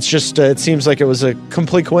why. It's just, it seems like it was a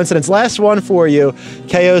complete coincidence. Last one for you,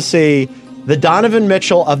 KOC. The Donovan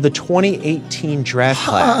Mitchell of the 2018 draft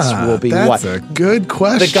class will be that's what? That's a good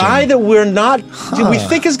question. The guy that we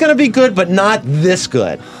think is going to be good, but not this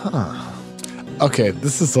good. Okay,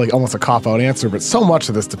 this is almost a cop-out answer, but so much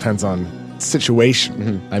of this depends on situation.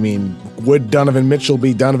 Mm-hmm. I mean, would Donovan Mitchell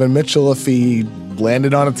be Donovan Mitchell if he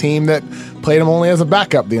landed on a team that played him only as a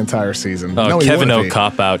backup the entire season? Oh, no, Kevin O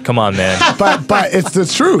cop-out. Come on, man. but it's the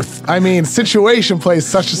truth. I mean, situation plays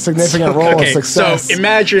such a significant role in success. So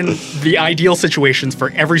imagine the ideal situations for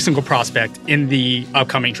every single prospect in the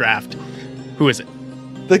upcoming draft. Who is it?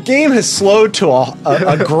 The game has slowed to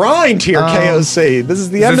a grind here, KOC. This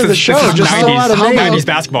is the end of the show. This is Just 90s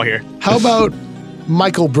basketball here. How about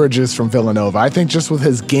Michael Bridges from Villanova? I think just with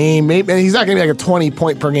his game, maybe he's not going to be like a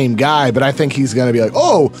 20-point per game guy, but I think he's going to be like,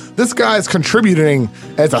 oh, this guy's contributing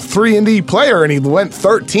as a 3-and-D player, and he went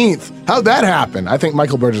 13th. How'd that happen? I think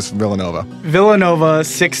Michael Bridges from Villanova. Villanova,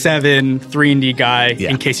 6'7", 3-and-D guy,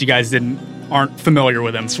 in case you guys aren't familiar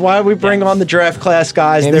with him. That's why we bring on the draft class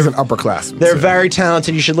guys. And he's an upperclassman. They're very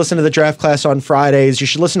talented. You should listen to the draft class on Fridays. You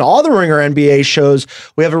should listen to all the Ringer NBA shows.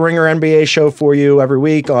 We have a Ringer NBA show for you every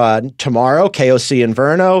week. Tomorrow, KOC and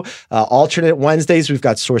Verno. Alternate Wednesdays, we've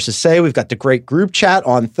got Sources Say. We've got the great group chat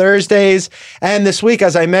on Thursdays. And this week,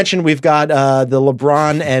 as I mentioned, we've got the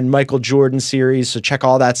LeBron and Michael Jordan series. So check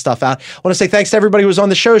all that stuff out. I want to say thanks to everybody who was on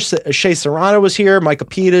the show. Shea Serrano was here. Micah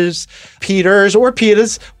Peters,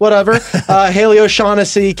 whatever. Haley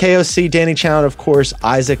O'Shaughnessy, KOC, Danny Chau, and of course,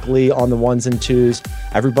 Isaac Lee on the 1s and 2s.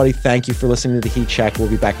 Everybody, thank you for listening to The Heat Check. We'll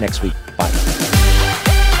be back next week. Bye.